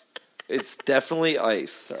 It's definitely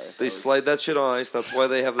ice. Sorry, They that was- slide that shit on ice. That's why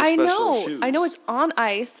they have the I special know. shoes. I know it's on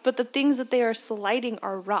ice, but the things that they are sliding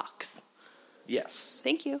are rocks. Yes.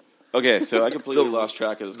 Thank you. Okay, so I completely The- lost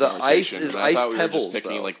track of this the conversation. ice is and I ice thought we were pebbles, just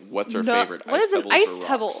picking, though. like, what's our No, favorite what ice is an pebbles ice or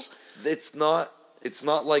pebble? rocks? It's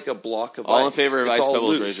not like a block of All ice. in favor of It's ice all pebbles,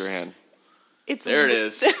 loose. raise your hand. It's There it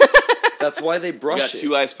is. That's why they We brush got it.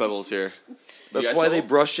 2 ice pebbles here. That's ice why they pebble?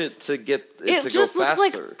 brush it to get it It to just go looks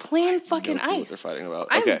faster. like plain fucking No clue what ice. they're fighting about.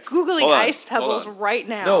 I'm Okay, googling hold on, ice pebbles hold on. right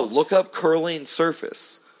now. No, look up curling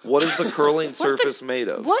surface. What is the curling surface made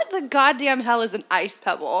of? What the goddamn hell is an ice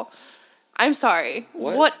pebble? I'm sorry.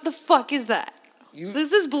 What? What the fuck is that?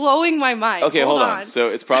 This is blowing my mind. Okay, hold on. So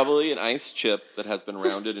it's probably an ice chip that has been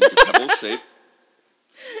rounded into pebble shape.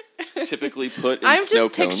 Typically put in I'm snow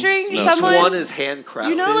just cones. picturing Each someone- one is handcrafted.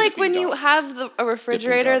 You know, like when Dipping you dots. have a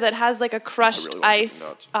refrigerator that dots. has like a crushed really want ice Dipping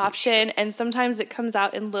Dots. option, and sometimes it comes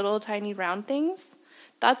out in little tiny round things.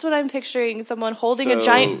 That's what I'm picturing. Someone holding a So,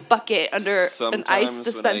 giant bucket under an Sometimes ice when I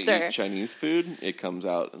dispenser. eat Chinese food, it comes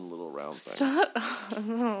out in little round things. Stop.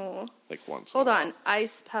 Oh. Like once. Hold in a while. on.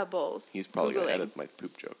 Ice pebbles. He's probably going to Googling. edit my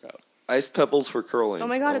poop joke out. Ice pebbles for curling. Oh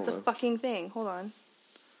my god, I it's a don't know. fucking thing. Hold on.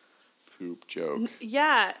 Poop joke.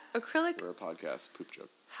 Yeah, acrylic. For a podcast, poop joke.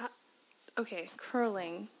 Okay,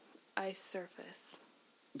 curling ice surface.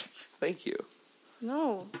 Thank you,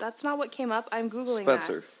 No, that's not what came up. I'm googling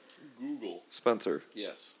Spencer. Google. Spencer.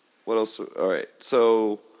 Yes. What else? All right.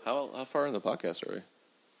 So How far in the podcast are we?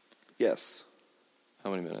 yes, How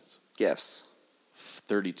many minutes? yes.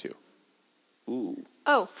 32. Ooh. that.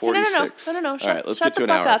 Oh, 46. no. Shut, right, let's shut get to the an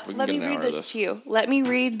fuck hour. up. We can Let get me an read hour of this this. to you. Let me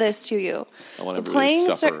read this to you. I want The everybody to playing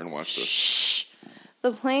suffer sur- and watch this. Shh.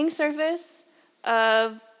 The playing surface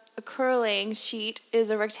of a curling sheet is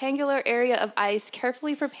a rectangular area of ice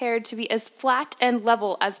carefully prepared to be as flat and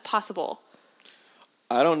level as possible.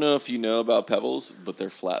 I don't know if you know about pebbles, but they're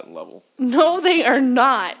flat and level. No, they are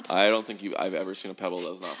not. I don't think I've ever seen a pebble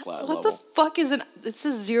that's not flat and What level. the fuck is an... It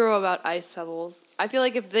says 0 about ice pebbles. I feel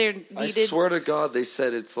like if they're needed... I swear to God, they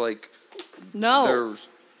said it's like No. they're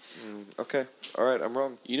okay. All right, I'm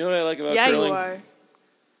wrong. You know what I like about Yeah, curling? you are.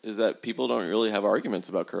 Is that people don't really have arguments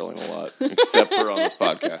about curling a lot, except for on this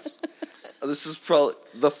podcast. This is probably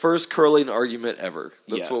the first curling argument ever.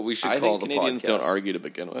 That's Yeah. what we should I call think the Canadians podcast. don't argue to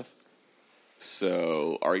begin with.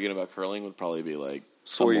 So arguing about curling would probably be like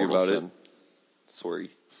Sorry a mortal about it. sin. Sorry.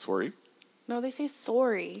 Sorry? No, they say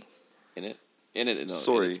sorry. In it? No,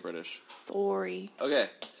 Sorry. it's British. Sorry. Okay,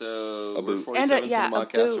 so A we're boot. 47 And yeah, into the a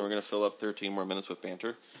podcast, boot. and we're going to fill up 13 more minutes with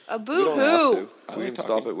banter. A We boot don't have who? to. I We like can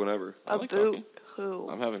talking. stop it whenever. I A like boot talking. who?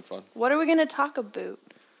 I'm having fun. What are we going to talk about?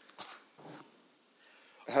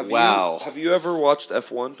 Wow. Have you ever watched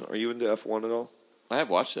F1? Are you into F1 at all? I have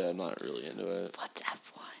watched it. I'm not really into it. What's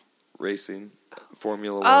F1? Racing,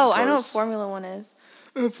 Formula 1 Oh, cars. I know what Formula 1 is.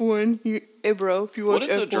 F1. Hey, bro, if you watch What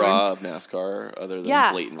is the F1. draw of NASCAR other than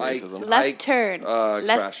Yeah. blatant I- racism? Left turn. crashes.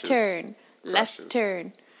 Left turn. Left Crashes.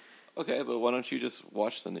 turn. Okay, but why don't you just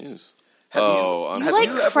watch the news? Have I'm You Have like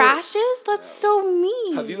you ever- crashes? That's so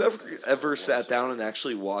mean. Have you ever sat down and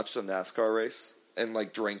actually watched a NASCAR race and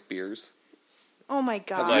like drank beers? Oh my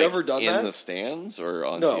god. Have you ever done in that? the stands or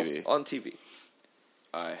on No, TV? on TV.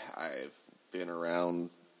 I've been around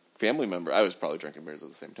family members. I was probably drinking beers at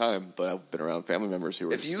the same time, but I've been around family members who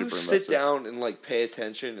were If you super sit invested. down and like pay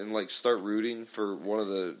attention and like start rooting for one of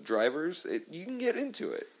the drivers, you can get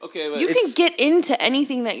into it. Okay, but You can it's- get into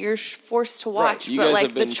anything that you're forced to watch, you but guys like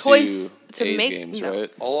have been the choice to A's make games, no.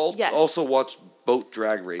 right? I'll Yes. also watch boat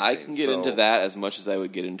drag racing. I can get so- into that as much as I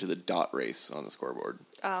would get into the dot race on the scoreboard.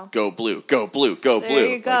 Oh. Go blue, go blue, go There blue.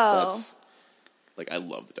 you go. Like I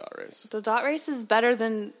love the dot race. The dot race is better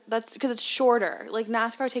than that's because it's shorter. Like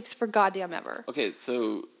NASCAR takes for goddamn ever. Okay,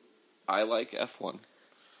 so I like F1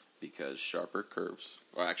 because sharper curves,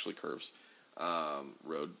 or actually curves,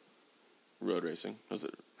 road racing. Was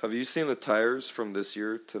it? Have you seen the tires from this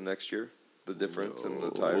year to next year? The difference in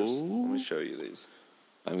the tires? No. Let me show you these.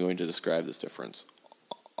 I'm going to describe this difference.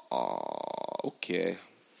 Okay.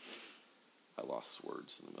 I lost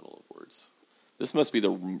words in the middle of words. This must be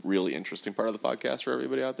the really interesting part of the podcast for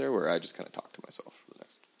everybody out there, where I just kind of talk to myself for the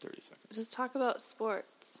next 30 seconds. Just talk about sports.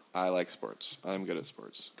 I like sports. I'm good at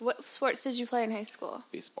sports. What sports did you play in high school?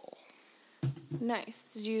 Baseball. Nice.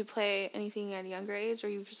 Did you play anything at a younger age, or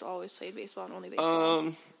you've just always played baseball and only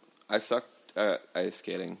baseball? I sucked at ice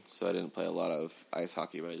skating, so I didn't play a lot of ice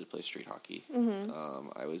hockey, but I did play street hockey. Mm-hmm.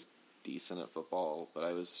 I was decent at football, but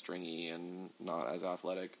I was stringy and not as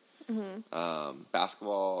athletic. Mm-hmm.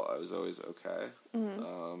 Basketball, I was always okay,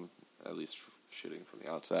 Mm-hmm. at least shooting from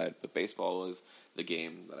the outside. But baseball was the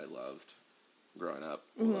game that I loved growing up.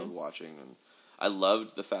 I Mm-hmm. loved watching, and I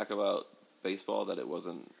loved the fact about baseball that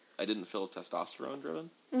I didn't feel testosterone driven.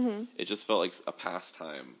 Mm-hmm. It just felt like a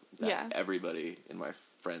pastime that Yeah. everybody in my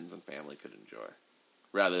friends and family could enjoy,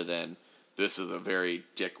 rather than this is a very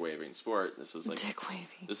dick waving sport. This was like Dick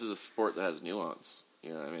waving. this is a sport that has nuance.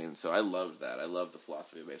 You know what I mean? So I loved that. I loved the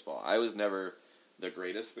philosophy of baseball. I was never the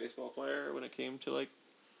greatest baseball player when it came to like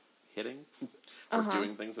hitting or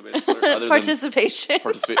doing things with baseball. Other Participation.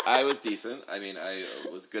 I was decent. I mean, I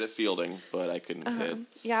was good at fielding, but I couldn't hit.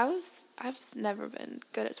 Yeah, I've never been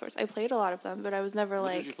good at sports. I played a lot of them, but I was never What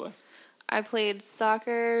like. did you play? I played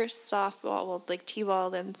soccer, softball, well, like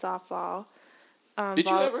t-ball, then softball. Did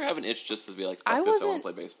you ever have an itch just to be like, fuck this, I want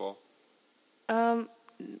to play baseball? No.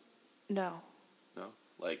 No?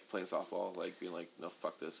 Like playing softball, like being like, no,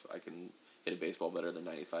 fuck this, I can hit a baseball better than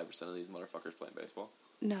 95% of these motherfuckers playing baseball?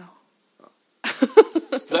 No.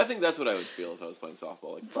 Because I think that's what I would feel if I was playing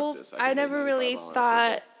softball. Like, fuck this. I never really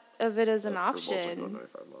thought of it as an The balls are option. going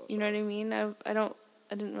 95 miles You know what I mean?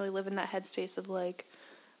 I didn't really live in that headspace of like,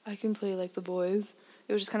 I can play like the boys.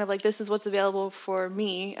 It was just kind of like, this is what's available for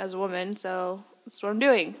me as a woman, so that's what I'm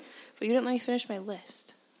doing. But you didn't let me finish my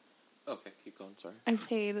list. Okay, keep going, sorry. I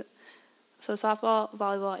played softball,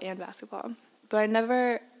 volleyball, and basketball. But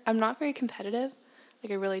I'm not very competitive.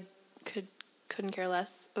 Like I really couldn't care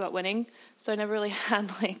less about winning. So I never really had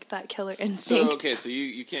like that killer instinct. So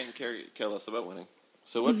you can't care less about winning.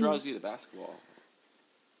 So what draws you to basketball?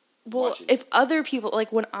 Well, Watching. if other people,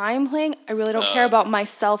 like when I'm playing, I really don't care about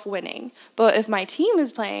myself winning. But if my team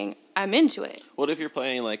is playing, I'm into it. What if you're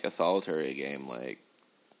playing like a solitary game, like,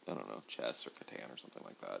 I don't know, chess or Catan or something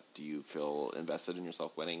like that? Do you feel invested in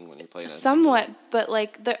yourself winning when you're playing a Somewhat, but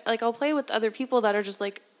like I'll play with other people that are just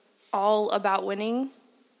like all about winning.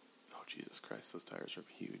 Oh, Jesus Christ, those tires are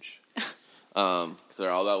huge. 'Cause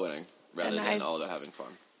they're all about winning rather than all about having fun.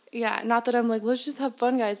 Yeah, not that I'm like, let's just have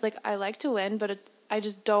fun, guys. Like I like to win, but I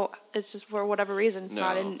just don't. It's just for whatever reason,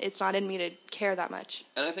 it's not in me to care that much.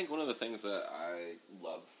 And I think one of the things that I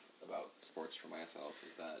love about sports for myself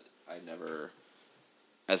is that I never,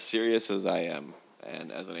 as serious as I am,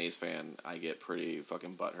 and as an A's fan, I get pretty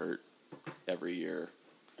fucking butthurt every year.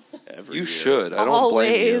 You should. I don't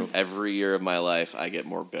blame you. Every year of my life, I get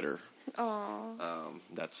more bitter. Aww.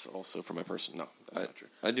 That's also for my person. No, that's not true.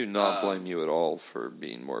 I do not blame you at all for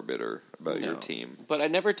being more bitter about your team. But I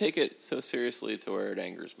never take it so seriously to where it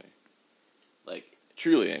angers me. Like,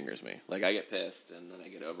 truly angers me. Like, I get pissed and then I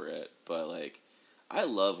get over it. But, like, I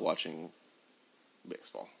love watching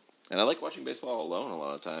baseball. And I like watching baseball alone a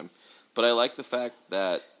lot of the time. But I like the fact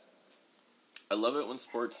that I love it when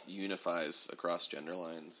sports unifies across gender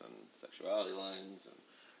lines and sexuality lines and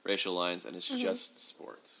racial lines, and it's just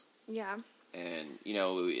sports. Yeah. And,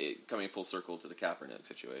 coming full circle to the Kaepernick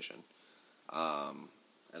situation,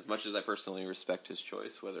 as much as I personally respect his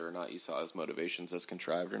choice, whether or not you saw his motivations as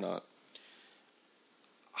contrived or not,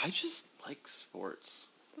 I just like sports.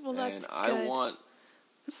 Well, that's and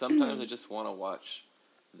sometimes I just want to watch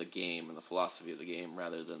the game and the philosophy of the game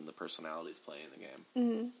rather than the personalities playing the game.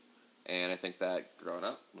 Mm-hmm. And I think that growing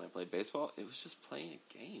up, when I played baseball, it was just playing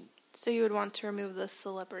a game. So you would want to remove the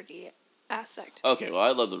celebrity aspect. Okay, well,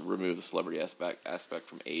 I'd love to remove the celebrity aspect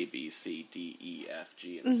from A, B, C, D, E, F,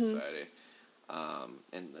 G in society.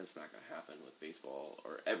 And that's not going to happen with baseball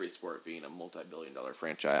or every sport being a multi-billion-dollar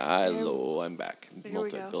franchise. I'm back.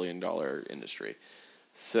 Multi-billion-dollar industry.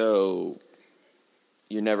 So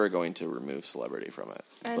you're never going to remove celebrity from it.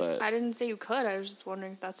 And but I didn't say you could. I was just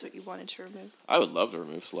wondering if that's what you wanted to remove. I would love to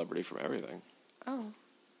remove celebrity from everything. Oh.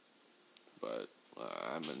 But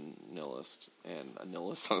I'm a nihilist, and a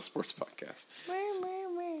nihilist on a sports podcast.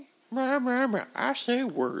 I say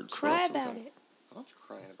words. Cry about it. I'm not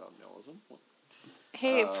crying about nihilism.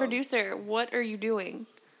 Hey, producer, what are you doing?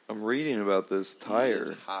 I'm reading about this tire.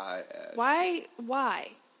 He is high edge. Why?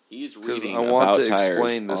 He's Because reading I want to tires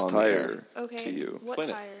explain this on tire Okay. to you. What Explain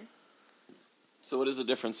it. tire? So what is the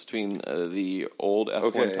difference between the old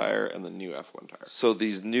F1 tire and the new F1 tire? So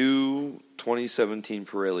these new 2017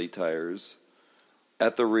 Pirelli tires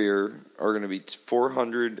at the rear are going to be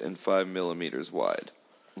 405 millimeters wide.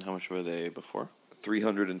 And how much were they before?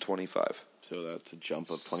 325. So that's a jump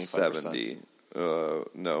of 25%. 70.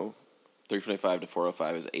 No. 325 to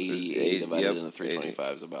 405 is 80. 80 divided into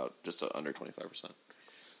 325 is about just under 25%.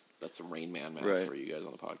 That's some Rain Man math for you guys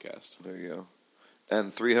on the podcast. There you go.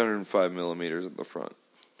 And 305 millimeters at the front,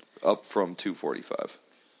 up from 245.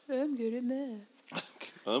 I'm good at math.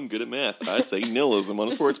 I'm good at math. I say nihilism on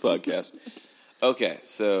a sports podcast. Okay,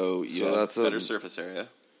 so you have better surface area.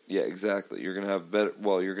 Yeah, exactly. You're gonna have better.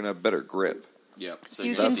 Well, you're gonna have better grip. Yep. So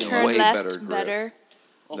you can turn way left better grip. better.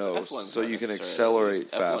 Also, No, F1's so not you can necessarily- accelerate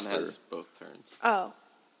faster. F1 has both turns. Oh.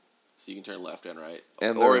 So you can turn left and right.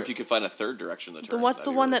 And or if you could find a third direction to turn. Then what's that'd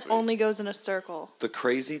the be one really that sweet. only goes in a circle? The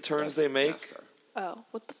crazy turns they make. NASCAR. Oh,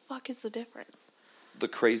 what the fuck is the difference? The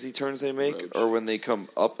crazy turns they make Road are when they come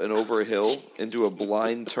up and over a hill into a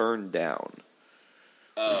blind turn down.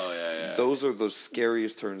 Oh yeah. Those are the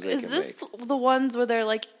scariest turns they Is can this make. the ones where they're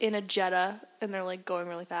like in a Jetta and they're like going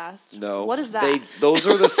really fast? No. What is that? Those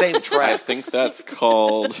are the same I tracks. think that's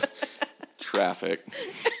called traffic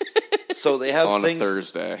So they have on things, a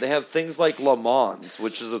Thursday. They have things like Le Mans,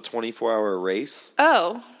 which is a 24-hour race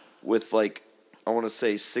Oh, with like, I want to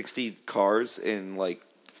say 60 cars in like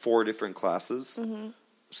 4 different classes. Mm-hmm.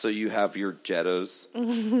 So you have your Jettas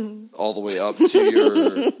all the way up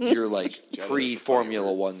to your like Jetta is a pre-Formula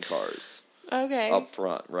funny 1 cars okay. up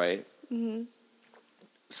front, right? Mm-hmm.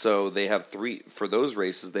 So they have 3 for those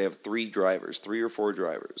races. They have 3 drivers, 3 or 4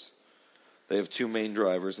 drivers. They have 2 main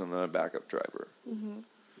drivers and then a backup driver. Mm-hmm.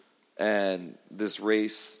 And this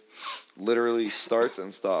race literally starts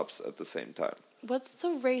and stops at the same time. What's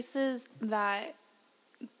the races that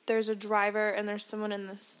there's a driver and there's someone in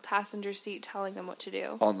the passenger seat telling them what to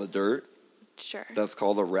do? On the dirt, Sure. that's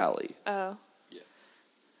called a rally. Oh.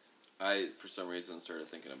 I, for some reason, started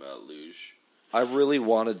thinking about luge. I really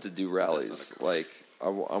wanted to do rallies. That's not a Like,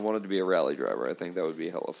 I wanted to be a rally driver. I think that would be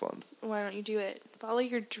hella fun. Why don't you do it? Follow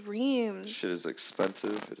your dreams. Shit is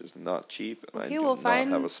expensive. It is not cheap. And Okay, I do we'll not find-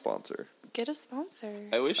 have a sponsor. Get a sponsor.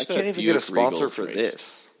 I wish I that can't even Buick get a sponsor Regals for raced.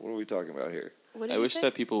 this. What are we talking about here? What do I you wish think?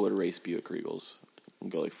 that people would race Buick Regals and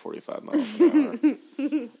go like 45 miles an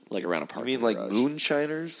hour, like around a I parking mean, like garage.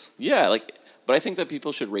 moonshiners? Yeah, like, but I think that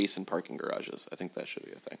people should race in parking garages. I think that should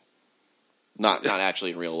be a thing. Not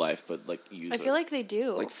actually in real life, but like use. I feel like they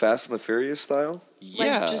do. Like Fast and the Furious style?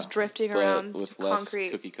 yeah, just drifting but around with concrete.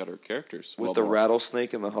 less cookie cutter characters. With Well, the more.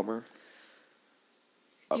 rattlesnake and the Hummer?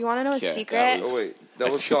 Do you want to know a Yeah, that secret? was- Oh, wait. That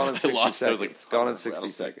I was feel- gone in I 60 lost it. I was seconds. like, Gone in Hummer, 60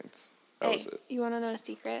 rattlesnake. seconds. That Hey, was it. you want to know a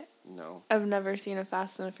secret? No, I've never seen a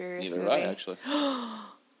Fast and the Furious neither movie. have I actually.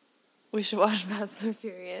 We should watch Fast and the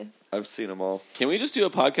Furious I've seen them all. Can we just do a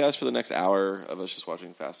podcast for the next hour of us just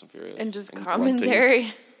watching Fast and Furious and just grunting?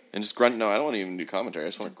 commentary. And just grunt? No, I don't want to even do commentary. I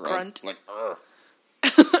just want to grunt. grunt.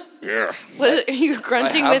 Like, yeah. What are you I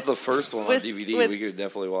grunting have with? the first one on with- DVD. with- we could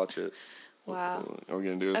definitely watch it. Wow. Are we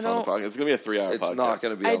gonna do this I on the don't- podcast? It's gonna be a 3-hour It's podcast. not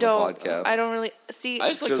going to be I on don't. the podcast. I don't really see. I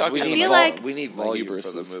just like Because talking we to need, feel my- like- we need my volume for the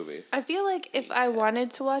hubris. movie. I feel like if I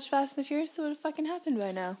wanted to watch Fast and the Furious, it would have fucking happened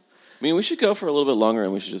by now. I mean, we should go for a little bit longer,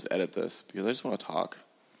 and we should just edit this because I just want to talk.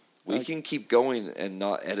 We can keep going and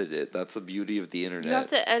not edit it. That's the beauty of the internet. You have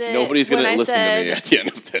to edit. Nobody's when gonna I listen to said me at the end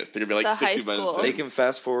of this. They're gonna be like the 60 high minutes. school. They can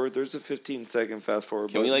fast forward. There's a 15-second fast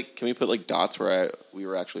forward Can button. we put like dots where we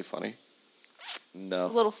were actually funny, No.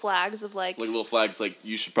 little flags of like. like little flags, like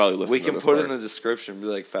you should probably listen. We to can this put part. in the description, be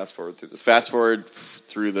like, fast forward through this. Fast forward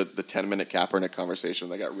through the 10-minute Kaepernick conversation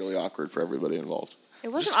that got really awkward for everybody involved. It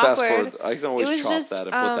wasn't Just fast awkward. forward. I can always It was chop just, that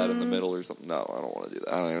and put that in the middle or something. No, I don't want to do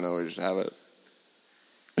I that. don't even know. We just have it.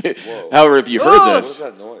 Whoa. However, if you Whoa! heard What this, was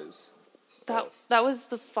that noise? That was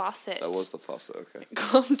the faucet. That was the faucet. Okay.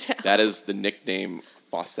 Calm down. that is the nickname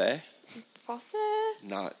Faucet.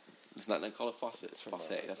 Faucet. It's not called a faucet. It's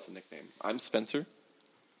Faucet. That's the nickname. I'm Spencer.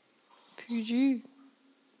 PG.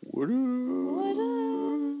 What What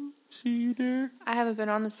up? See you there. I haven't been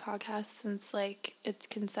on this podcast since like its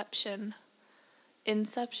conception.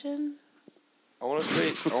 Inception. I want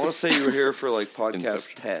to say you were here for like podcast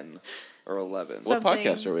Inception. 10 or 11. What Something.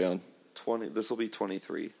 podcast are we on? 20. This will be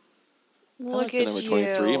 23. I Look like the at number you.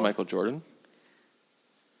 23, Michael Jordan.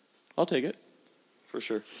 I'll take it. For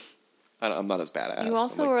sure. I'm not as badass. You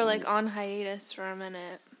also I'm were like on hiatus for a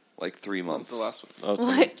minute. Like 3 months. the last one? Oh, it's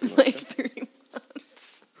Like, been 2 like months. 3.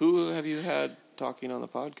 Who have you had talking on the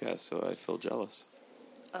podcast? So I feel jealous.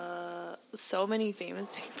 So many famous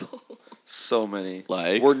people. So many.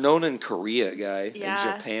 Like? We're known in Korea, guy.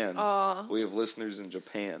 Yeah. In Japan. Aw. We have listeners in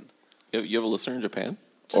Japan. You have a listener in Japan?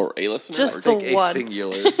 Or a listener? just Or the Pick a one.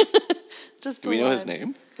 singular. Just do the we know his one.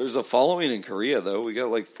 name? There's a following in Korea, though. We got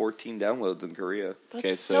like 14 downloads in Korea. That's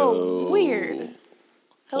Okay, so so- weird.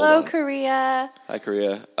 Hello, on. Korea. Hi,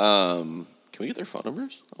 Korea. Can we get their phone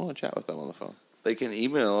numbers? I want to chat with them on the phone. They can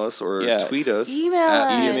email us or Yeah. tweet us Email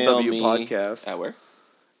at us. Email BSW me Podcast. At where?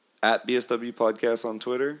 At BSW Podcast on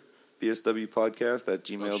Twitter. BSW Podcast at Oh,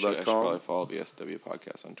 shit, I should gmail.com. probably follow BSW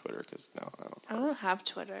Podcast on Twitter because no, I don't. I don't have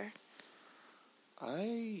Twitter. I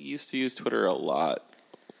used to use Twitter a lot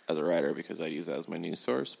as a writer because I use that as my news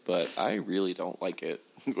source, but I really don't like it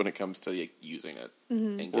when it comes to like, using it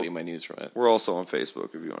and getting my news from it. We're also on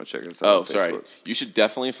Facebook if you want to check us out. Oh, on sorry. Facebook. You should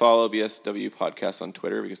definitely follow BSW Podcast on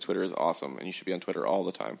Twitter because Twitter is awesome, and you should be on Twitter all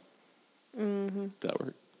the time. Mm-hmm. That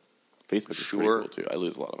work? Facebook is Sure. pretty cool too. I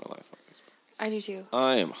lose a lot of my life on Facebook. I do too.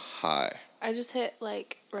 I am high. I just hit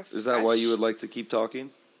like refresh. Is that why you would like to keep talking?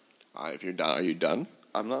 If you're done, are you done?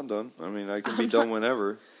 I'm not done. I mean, I can be done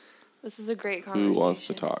whenever. This is a great conversation. Who wants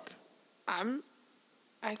to talk? I'm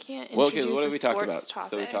I can't Well, introduce okay, what a did we talk sports about? topic.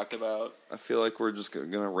 So we talked about. I feel like we're just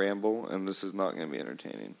going to ramble, and this is not going to be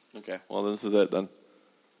entertaining. Okay, well, this is it then.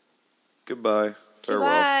 Goodbye. Farewell.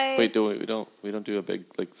 Goodbye. Wait, we don't do a big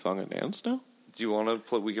like song and dance now? Do you want to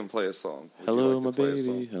play? We can play a song. Would you Hello, like to my play a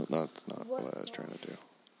baby. song? No, that's not what I was trying to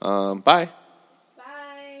do. Bye.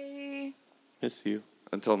 Bye. Miss you.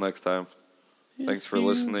 Until next time. Thanks for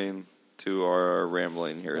listening to our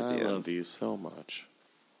rambling here at the I end. love you so much.